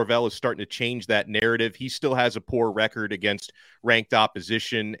 Mike Norvell is starting to change that narrative. He still has a poor record against ranked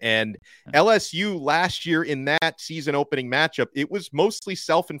opposition. And LSU last year in that season opening matchup, it was mostly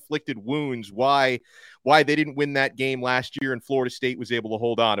self-inflicted wounds why they didn't win that game last year and Florida State was able to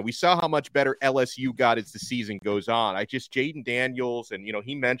hold on. And we saw how much better LSU got as the season goes on. Jaden Daniels, and,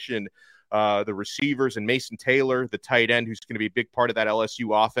 he mentioned the receivers and Mason Taylor, the tight end, who's going to be a big part of that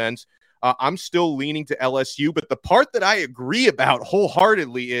LSU offense. I'm still leaning to LSU, but the part that I agree about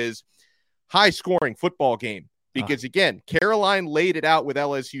wholeheartedly is high-scoring football game. Because, again, Caroline laid it out with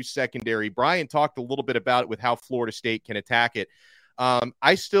LSU secondary. Brian talked a little bit about it with how Florida State can attack it.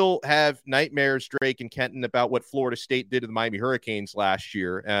 I still have nightmares, Drake and Kenton, about what Florida State did to the Miami Hurricanes last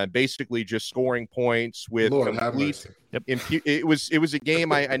year. Basically just scoring points with complete. It was a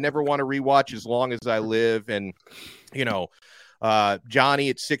game I never want to rewatch as long as I live. And, Johnny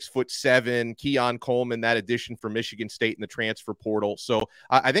at 6'7", Keon Coleman, that addition for Michigan State in the transfer portal. So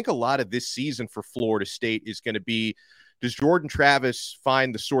I think a lot of this season for Florida State is going to be, does Jordan Travis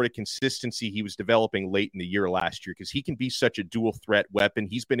find the sort of consistency he was developing late in the year last year? Because he can be such a dual threat weapon.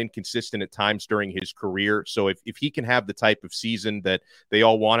 He's been inconsistent at times during his career. So if he can have the type of season that they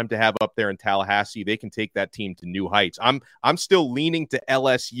all want him to have up there in Tallahassee, they can take that team to new heights. I'm still leaning to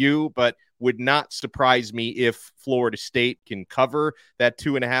LSU, but would not surprise me if Florida State can cover that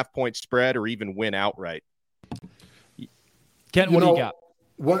 2.5 point spread or even win outright. Kent, what do you got?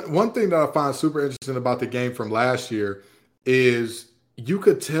 One thing that I find super interesting about the game from last year is you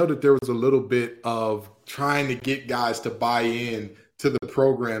could tell that there was a little bit of trying to get guys to buy in to the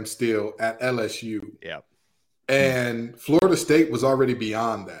program still at LSU. Yeah. And Florida State was already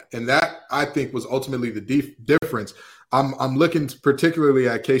beyond that. And that, I think, was ultimately the difference. I'm looking particularly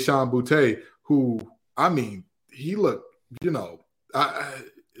at Keyshawn Boutte, who, he looked,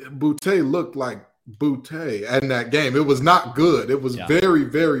 Boutte looked like Boutte in that game. It was not good. It was very,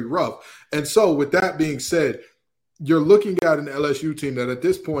 very rough. And so with that being said, you're looking at an LSU team that at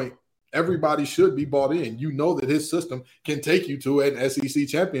this point, everybody should be bought in. You know that his system can take you to an SEC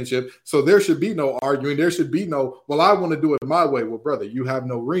championship. So there should be no arguing. There should be no, well, I want to do it my way. Well, brother, you have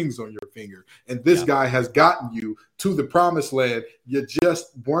no rings on your finger. And this guy has gotten you to the promised land. You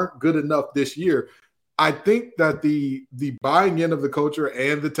just weren't good enough this year. I think that the buying in of the culture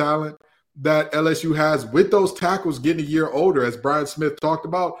and the talent that LSU has with those tackles getting a year older, as Brian Smith talked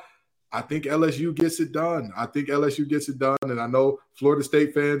about, I think LSU gets it done. And I know Florida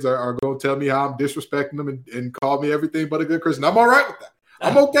State fans are going to tell me how I'm disrespecting them and call me everything but a good Christian. I'm all right with that.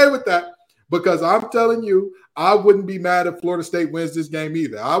 I'm okay with that because I'm telling you, I wouldn't be mad if Florida State wins this game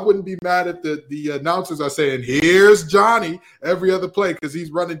either. I wouldn't be mad if the announcers are saying, here's Johnny every other play because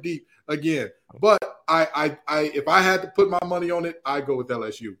he's running deep again. But if I had to put my money on it, I'd go with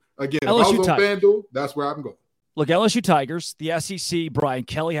LSU. Again, LSU, if I was on FanDuel, that's where I'm going. Look, LSU Tigers, the SEC, Brian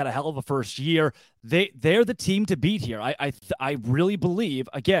Kelly had a hell of a first year. They're the team to beat here. I really believe,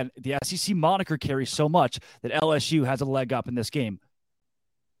 again, the SEC moniker carries so much that LSU has a leg up in this game.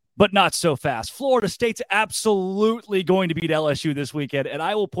 But not so fast. Florida State's absolutely going to beat LSU this weekend, and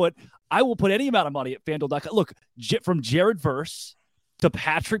I will put any amount of money at FanDuel.com. Look, from Jared Verse to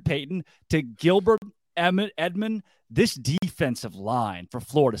Patrick Payton to Gilbert Edmond, this defensive line for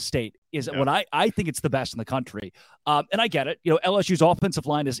Florida State is what I think it's the best in the country. And I get it. LSU's offensive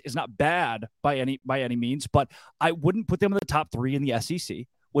line is not bad by any means, but I wouldn't put them in the top 3 in the SEC,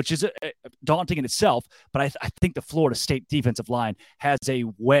 which is daunting in itself. But I think the Florida State defensive line has a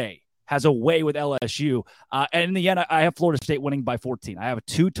way with LSU. And in the end, I have Florida State winning by 14. I have a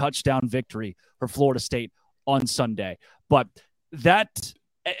 2-touchdown victory for Florida State on Sunday. But that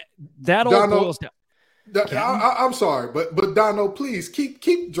all boils down. I'm sorry, but Dono, please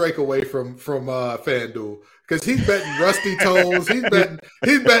keep Drake away from FanDuel because he's betting rusty toes. He's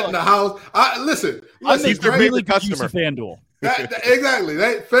betting the house. Listen, he's the really good customer. FanDuel. Exactly.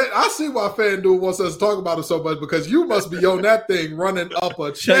 I see why FanDuel wants us to talk about it so much because you must be on that thing running up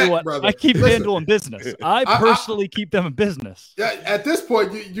a check, brother. I keep FanDuel in business. I personally keep them in business. At this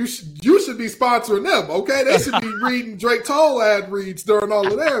point, you should be sponsoring them. Okay, they should be reading Drake Toll ad reads during all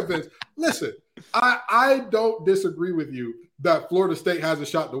of their events. Listen. I don't disagree with you that Florida State has a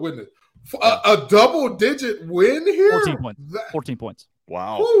shot to win this. A double-digit win here? 14 points. 14 points.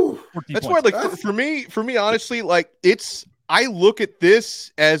 Wow. 14 That's points. why, for me, honestly, I look at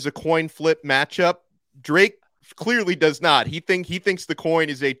this as a coin flip matchup. Drake clearly does not. He thinks the coin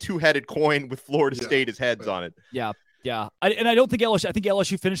is a two-headed coin with Florida State as heads on it. Yeah. Yeah, and I don't think LSU. I think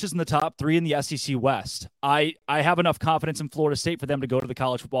LSU finishes in the top 3 in the SEC West. I have enough confidence in Florida State for them to go to the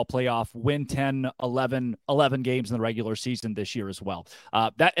college football playoff, win 10, 11 games in the regular season this year as well.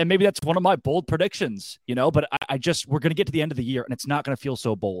 And maybe that's one of my bold predictions, but I just we're going to get to the end of the year, and it's not going to feel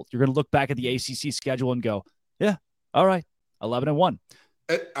so bold. You're going to look back at the ACC schedule and go, yeah, all right, 11-1.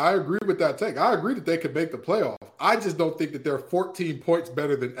 I agree with that take. I agree that they could make the playoff. I just don't think that they're 14 points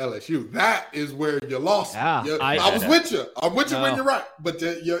better than LSU. That is where you lost. Yeah, I was with you. I'm with you when you're right. But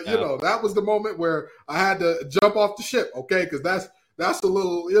you know, that was the moment where I had to jump off the ship. Okay, because that's a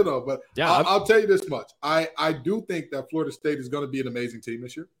little, But yeah, I'll tell you this much. I do think that Florida State is going to be an amazing team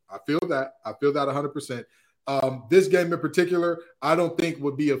this year. I feel that 100%. This game in particular, I don't think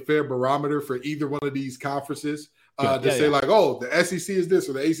would be a fair barometer for either one of these conferences. Say like, oh, the SEC is this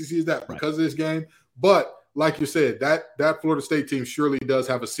or the ACC is that because of this game. But like you said, that Florida State team surely does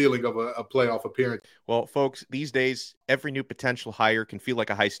have a ceiling of a playoff appearance. Well, folks, these days, every new potential hire can feel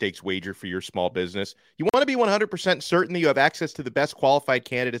like a high-stakes wager for your small business. You want to be 100% certain that you have access to the best qualified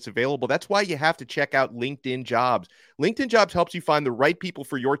candidates available. That's why you have to check out LinkedIn Jobs. LinkedIn Jobs helps you find the right people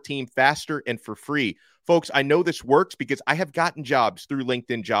for your team faster and for free. Folks, I know this works because I have gotten jobs through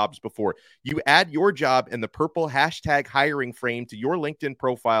LinkedIn Jobs before. You add your job and the purple hashtag hiring frame to your LinkedIn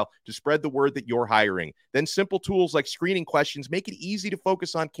profile to spread the word that you're hiring. Then simple tools like screening questions make it easy to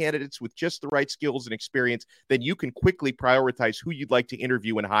focus on candidates with just the right skills and experience. Then you can quickly prioritize who you'd like to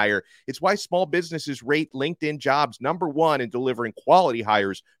interview and hire. It's why small businesses rate LinkedIn Jobs #1 in delivering quality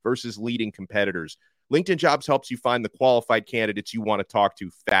hires versus leading competitors. LinkedIn Jobs helps you find the qualified candidates you want to talk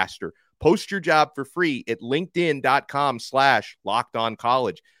to faster. Post your job for free at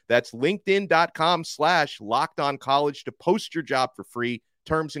linkedin.com/lockedoncollege. That's linkedin.com/lockedoncollege to post your job for free.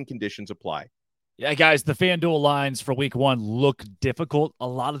 Terms and conditions apply. Yeah, guys, the FanDuel lines for week 1 look difficult. A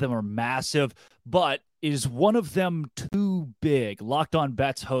lot of them are massive, but is one of them too big? Locked On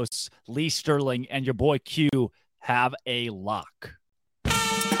Bets hosts Lee Sterling and your boy Q have a lock.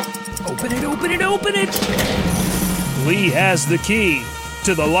 Open it, open it, open it! Lee has the key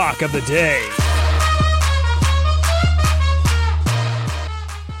to the lock of the day.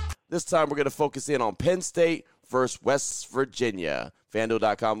 This time we're going to focus in on Penn State versus West Virginia.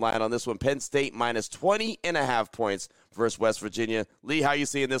 FanDuel.com line on this one. Penn State minus 20.5 points versus West Virginia. Lee, how you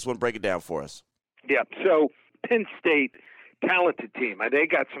seeing this one? Break it down for us. Yeah, so Penn State, talented team. They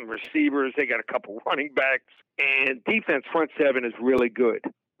got some receivers. They got a couple running backs. And defense front seven is really good.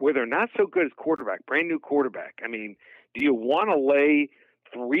 Where they're not so good as quarterback, brand new quarterback. I mean, do you want to lay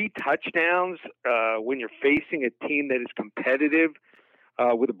 3 touchdowns when you're facing a team that is competitive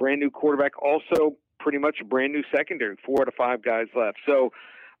with a brand new quarterback? Also, pretty much a brand new secondary, 4 out of 5 guys left. So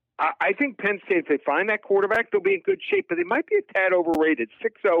I think Penn State, if they find that quarterback, they'll be in good shape, but they might be a tad overrated.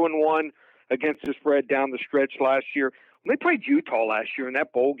 6-0-1 against the spread down the stretch last year. When they played Utah last year in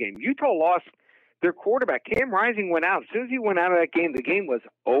that bowl game, Utah lost their quarterback. Cam Rising went out. As soon as he went out of that game, the game was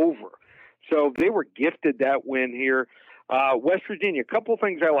over. So they were gifted that win here. West Virginia, a couple of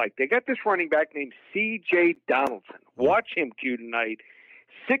things I like. They got this running back named C.J. Donaldson. Watch him, Q, tonight.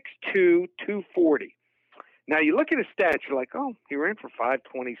 6'2", 240. Now, you look at his stats, you're like, oh, he ran for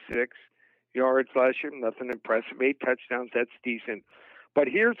 526 yards last year. Nothing impressive. 8 touchdowns, that's decent. But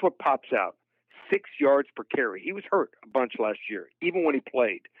here's what pops out. 6 yards per carry. He was hurt a bunch last year, even when he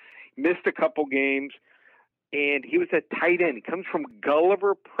played. Missed a couple games, and he was a tight end. He comes from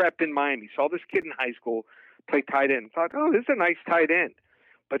Gulliver Prep in Miami. Saw this kid in high school play tight end and thought, oh, this is a nice tight end.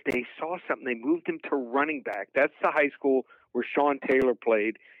 But they saw something. They moved him to running back. That's the high school where Sean Taylor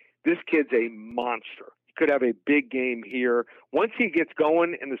played. This kid's a monster. He could have a big game here. Once he gets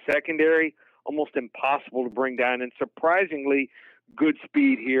going in the secondary, almost impossible to bring down, and surprisingly good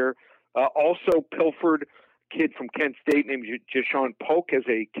speed here. Also, Pilford, kid from Kent State named Jashawn Polk, as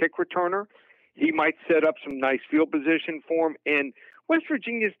a kick returner. He might set up some nice field position for him. And West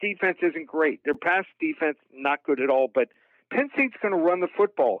Virginia's defense isn't great. Their pass defense, not good at all. But Penn State's going to run the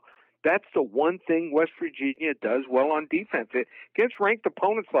football. That's the one thing West Virginia does well on defense. Against ranked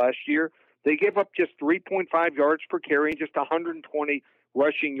opponents last year, they gave up just 3.5 yards per carry and just 120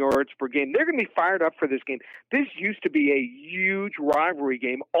 rushing yards per game. They're going to be fired up for this game. This used to be a huge rivalry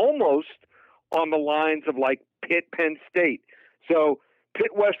game, almost on the lines of like Pitt, Penn State. So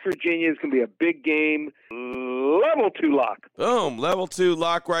Pitt, West Virginia is going to be a big game. Level 2 lock. Boom, level 2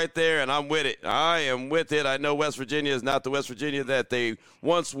 lock right there, and I'm with it. I am with it. I know West Virginia is not the West Virginia that they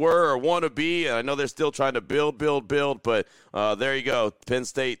once were or want to be, and I know they're still trying to build, but there you go. Penn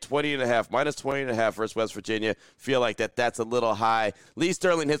State, minus 20.5 versus West Virginia. Feel like that's a little high. Lee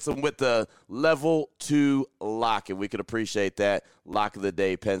Sterling hits them with the level 2 lock, and we could appreciate that. Lock of the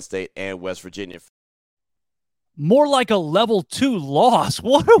day, Penn State and West Virginia. More like a level 2 loss.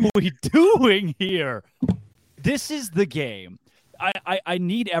 What are we doing here? This is the game. I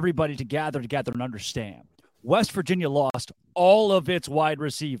need everybody to gather together and understand. West Virginia lost all of its wide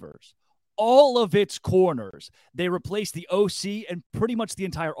receivers, all of its corners. They replaced the OC and pretty much the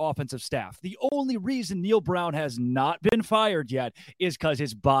entire offensive staff. The only reason Neil Brown has not been fired yet is because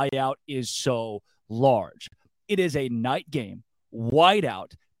his buyout is so large. It is a night game,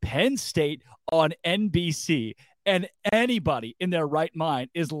 whiteout, Penn State on NBC. And anybody in their right mind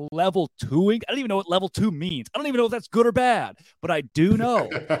is level 2ing. I don't even know what level 2 means. I don't even know if that's good or bad. But I do know,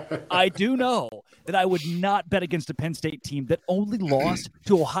 that I would not bet against a Penn State team that only lost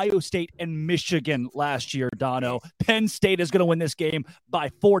to Ohio State and Michigan last year, Dono. Penn State is going to win this game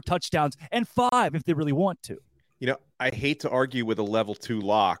by 4 touchdowns and 5 if they really want to. You know, I hate to argue with a level 2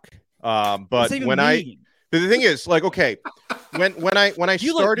 lock, but when the thing is, like, okay, when I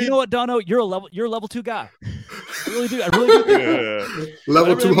started, you know what, Dono, you're a level 2 guy. I really do. I really do.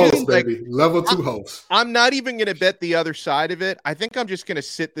 Level 2 host, baby. Level 2 host. I'm not even going to bet the other side of it. I think I'm just going to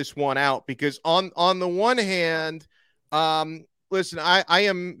sit this one out because on the one hand, listen, I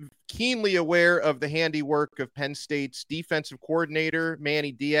am keenly aware of the handiwork of Penn State's defensive coordinator,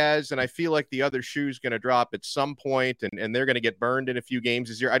 Manny Diaz, and I feel like the other shoe's going to drop at some point, and they're going to get burned in a few games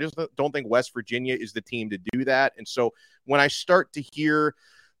this year. I just don't think West Virginia is the team to do that. And so when I start to hear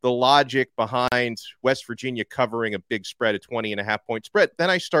the logic behind West Virginia covering a big spread, a 20.5-point spread, then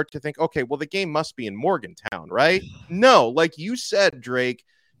I start to think, okay, well, the game must be in Morgantown, right? No, like you said, Drake,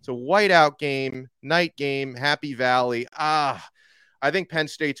 it's a whiteout game, night game, Happy Valley. I think Penn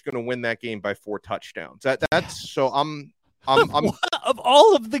State's going to win that game by 4 touchdowns. That's so I'm of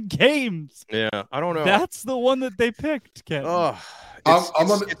all of the games. Yeah, I don't know. That's the one that they picked, Ken.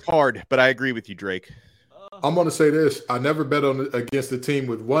 It's hard, but I agree with you, Drake. I'm going to say this. I never bet against a team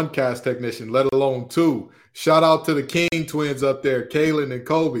with 1 cast technician, let alone 2. Shout out to the King twins up there, Kalen and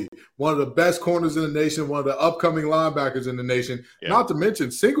Kobe. One of the best corners in the nation, one of the upcoming linebackers in the nation. Yeah. Not to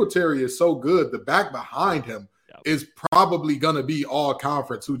mention, Singletary is so good. The back behind him is probably going to be all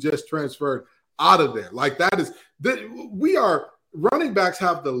conference, who just transferred out of there. Like running backs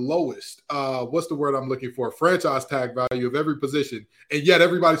have the lowest, what's the word I'm looking for? Franchise tag value of every position. And yet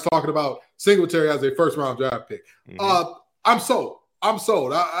everybody's talking about Singletary as a first-round draft pick. Mm-hmm. I'm sold. I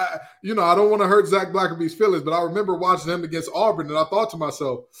don't want to hurt Zach Blackerby's feelings, but I remember watching him against Auburn, and I thought to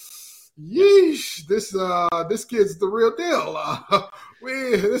myself, yeesh, this kid's the real deal.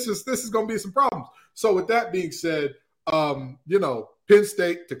 This is going to be some problems. So with that being said, Penn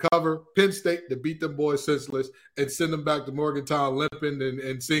State to cover, Penn State to beat them boys senseless and send them back to Morgantown limping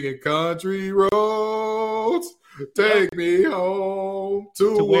and singing country roads. Take me home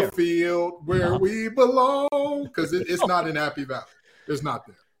to a field where we belong. Because it's not in Happy Valley. It's not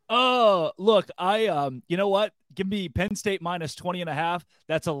there. Oh, look, you know what? Give me Penn State minus 20.5.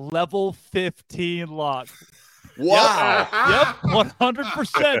 That's a level 15 lock. Wow. Yep,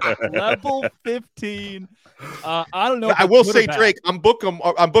 100%. Level 15. I don't know. I will say, Drake, I'm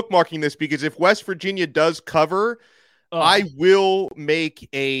bookmarking this because if West Virginia does cover, I will make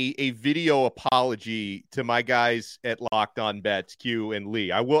a video apology to my guys at Locked On Bets, Q and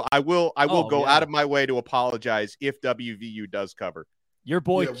Lee. I will go out of my way to apologize if WVU does cover. Your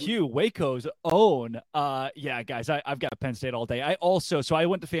boy Q, Waco's own. Guys, I've got Penn State all day. I went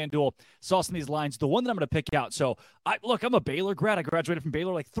to FanDuel, saw some of these lines. The one that I'm going to pick out. So, I'm a Baylor grad. I graduated from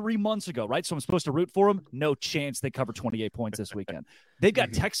Baylor like 3 months ago, right? So I'm supposed to root for them. No chance they cover 28 points this weekend. They've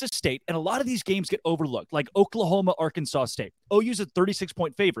got Texas State, and a lot of these games get overlooked, like Oklahoma, Arkansas State. OU's a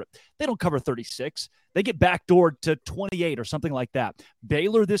 36-point favorite. They don't cover 36. They get backdoored to 28 or something like that.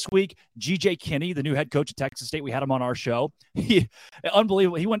 Baylor this week, G.J. Kinney, the new head coach at Texas State. We had him on our show.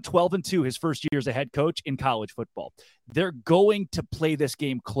 Unbelievable. He went 12-2 his first year as a head coach in college football. They're going to play this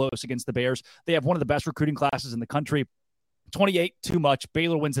game close against the Bears. They have one of the best recruiting classes in the country. 28, too much.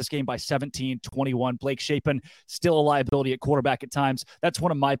 Baylor wins this game by 17-21. Blake Shapen, still a liability at quarterback at times. That's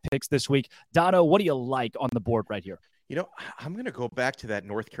one of my picks this week. Dono, what do you like on the board right here? I'm going to go back to that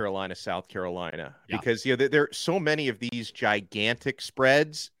North Carolina, South Carolina, because there are so many of these gigantic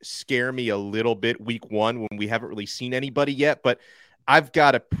spreads scare me a little bit week 1 when we haven't really seen anybody yet. But I've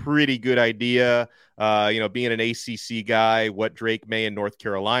got a pretty good idea, being an ACC guy, what Drake May and North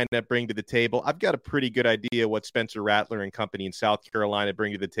Carolina bring to the table. I've got a pretty good idea what Spencer Rattler and company in South Carolina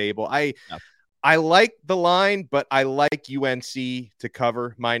bring to the table. I like the line, but I like UNC to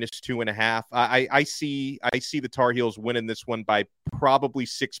cover -2.5. I see the Tar Heels winning this one by probably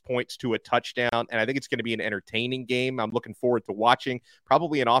 6 points to a touchdown, and I think it's going to be an entertaining game. I'm looking forward to watching.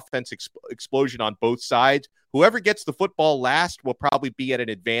 Probably an offense explosion on both sides. Whoever gets the football last will probably be at an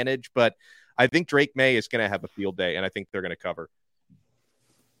advantage, but I think Drake May is going to have a field day, and I think they're going to cover.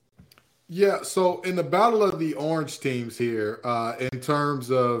 Yeah, so in the battle of the orange teams here, in terms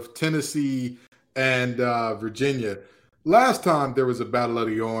of Tennessee and Virginia, last time there was a battle of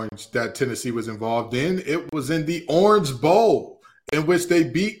the orange that Tennessee was involved in, it was in the Orange Bowl, in which they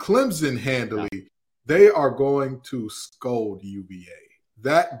beat Clemson handily. Yeah. They are going to scold UVA.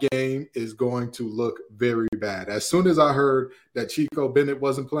 That game is going to look very bad. As soon as I heard that Chico Bennett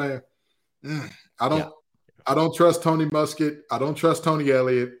wasn't playing, I don't trust Tony Muskett. I don't trust Tony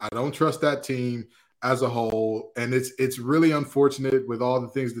Elliott. I don't trust that team as a whole. And it's really unfortunate with all the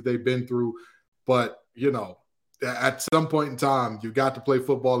things that they've been through. But, at some point in time, you've got to play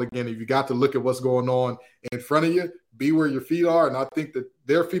football again. And you got to look at what's going on in front of you, be where your feet are. And I think that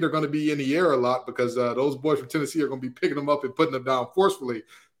their feet are going to be in the air a lot because those boys from Tennessee are going to be picking them up and putting them down forcefully.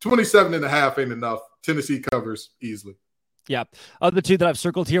 27.5 ain't enough. Tennessee covers easily. Yeah. Other two that I've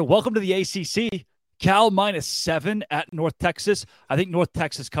circled here. Welcome to the ACC. Cal -7 at North Texas. I think North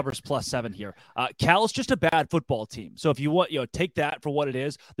Texas covers +7 here. Cal's just a bad football team. So if you want, take that for what it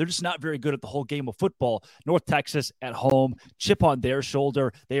is. They're just not very good at the whole game of football. North Texas at home, chip on their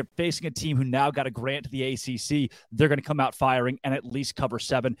shoulder. They are facing a team who now got a grant to the ACC. They're going to come out firing and at least cover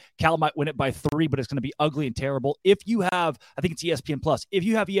 7. Cal might win it by 3, but it's going to be ugly and terrible. If you have, I think it's ESPN Plus. If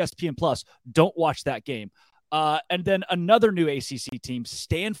you have ESPN Plus, don't watch that game. And then another new ACC team,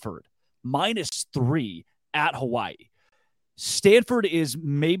 Stanford. -3 at Hawaii. Stanford is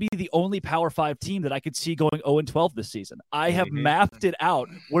maybe the only Power 5 team that I could see going 0-12 this season. I have mapped it out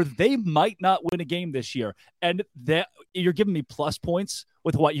where they might not win a game this year. And that you're giving me plus points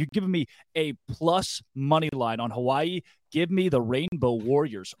with Hawaii. You're giving me a plus money line on Hawaii. Give me the Rainbow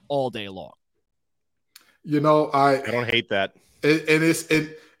Warriors all day long. I don't hate that.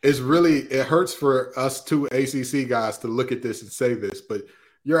 It's really, it hurts for us two ACC guys to look at this and say this, but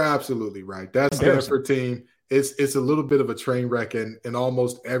you're absolutely right. That Stanford team, it's a little bit of a train wreck in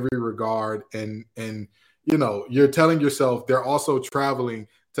almost every regard. And you're telling yourself they're also traveling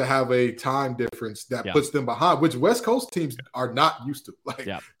to have a time difference that puts them behind, which West Coast teams are not used to.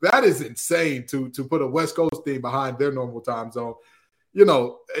 That is insane to put a West Coast team behind their normal time zone.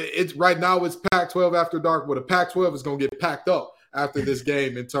 It's right now it's Pac-12 after dark, where the Pac-12 is going to get packed up after this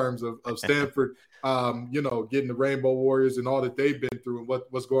game in terms of Stanford. Getting the Rainbow Warriors and all that they've been through and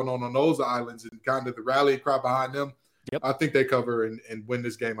what's going on those islands and kind of the rallying cry behind them. Yep. I think they cover and win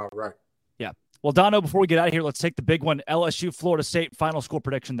this game outright. Yeah. Well, Dono, before we get out of here, let's take the big one. LSU, Florida State, final score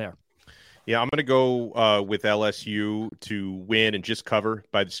prediction there. Yeah, I'm going to go with LSU to win and just cover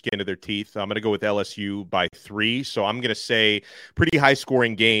by the skin of their teeth. I'm going to go with LSU by 3. So I'm going to say pretty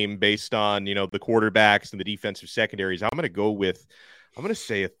high-scoring game based on, the quarterbacks and the defensive secondaries. I'm going to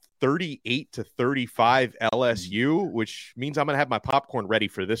say a 38-35 LSU, which means I'm going to have my popcorn ready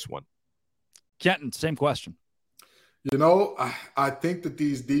for this one. Kenton, same question. I think that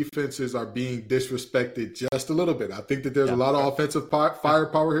these defenses are being disrespected just a little bit. I think that there's a lot of offensive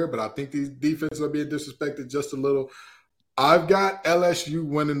firepower here, but I think these defenses are being disrespected just a little. I've got LSU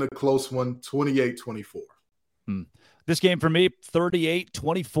winning a close one, 28-24. This game for me,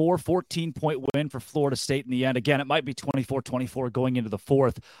 38-24, 14-point win for Florida State in the end. Again, it might be 24-24 going into the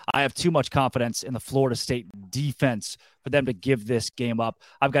fourth. I have too much confidence in the Florida State defense for them to give this game up.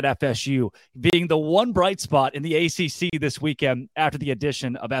 I've got FSU being the one bright spot in the ACC this weekend after the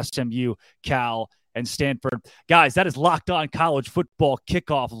addition of SMU, Cal, and Stanford. Guys, that is Locked On College Football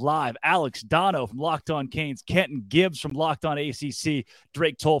Kickoff Live. Alex Dono from Locked On Canes, Kenton Gibbs from Locked On ACC,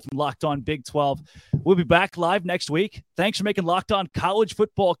 Drake Toll from Locked On Big 12. We'll be back live next week. Thanks for making Locked On College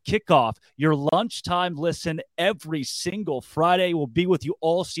Football Kickoff your lunchtime listen every single Friday. We'll be with you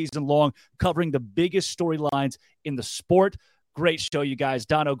all season long, covering the biggest storylines in the sport. Great show, you guys.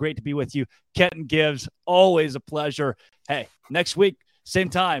 Dono, great to be with you. Kenton Gibbs, always a pleasure. Hey, next week, same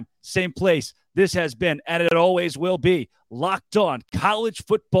time, same place. This has been, and it always will be, Locked On College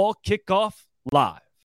Football Kickoff Live.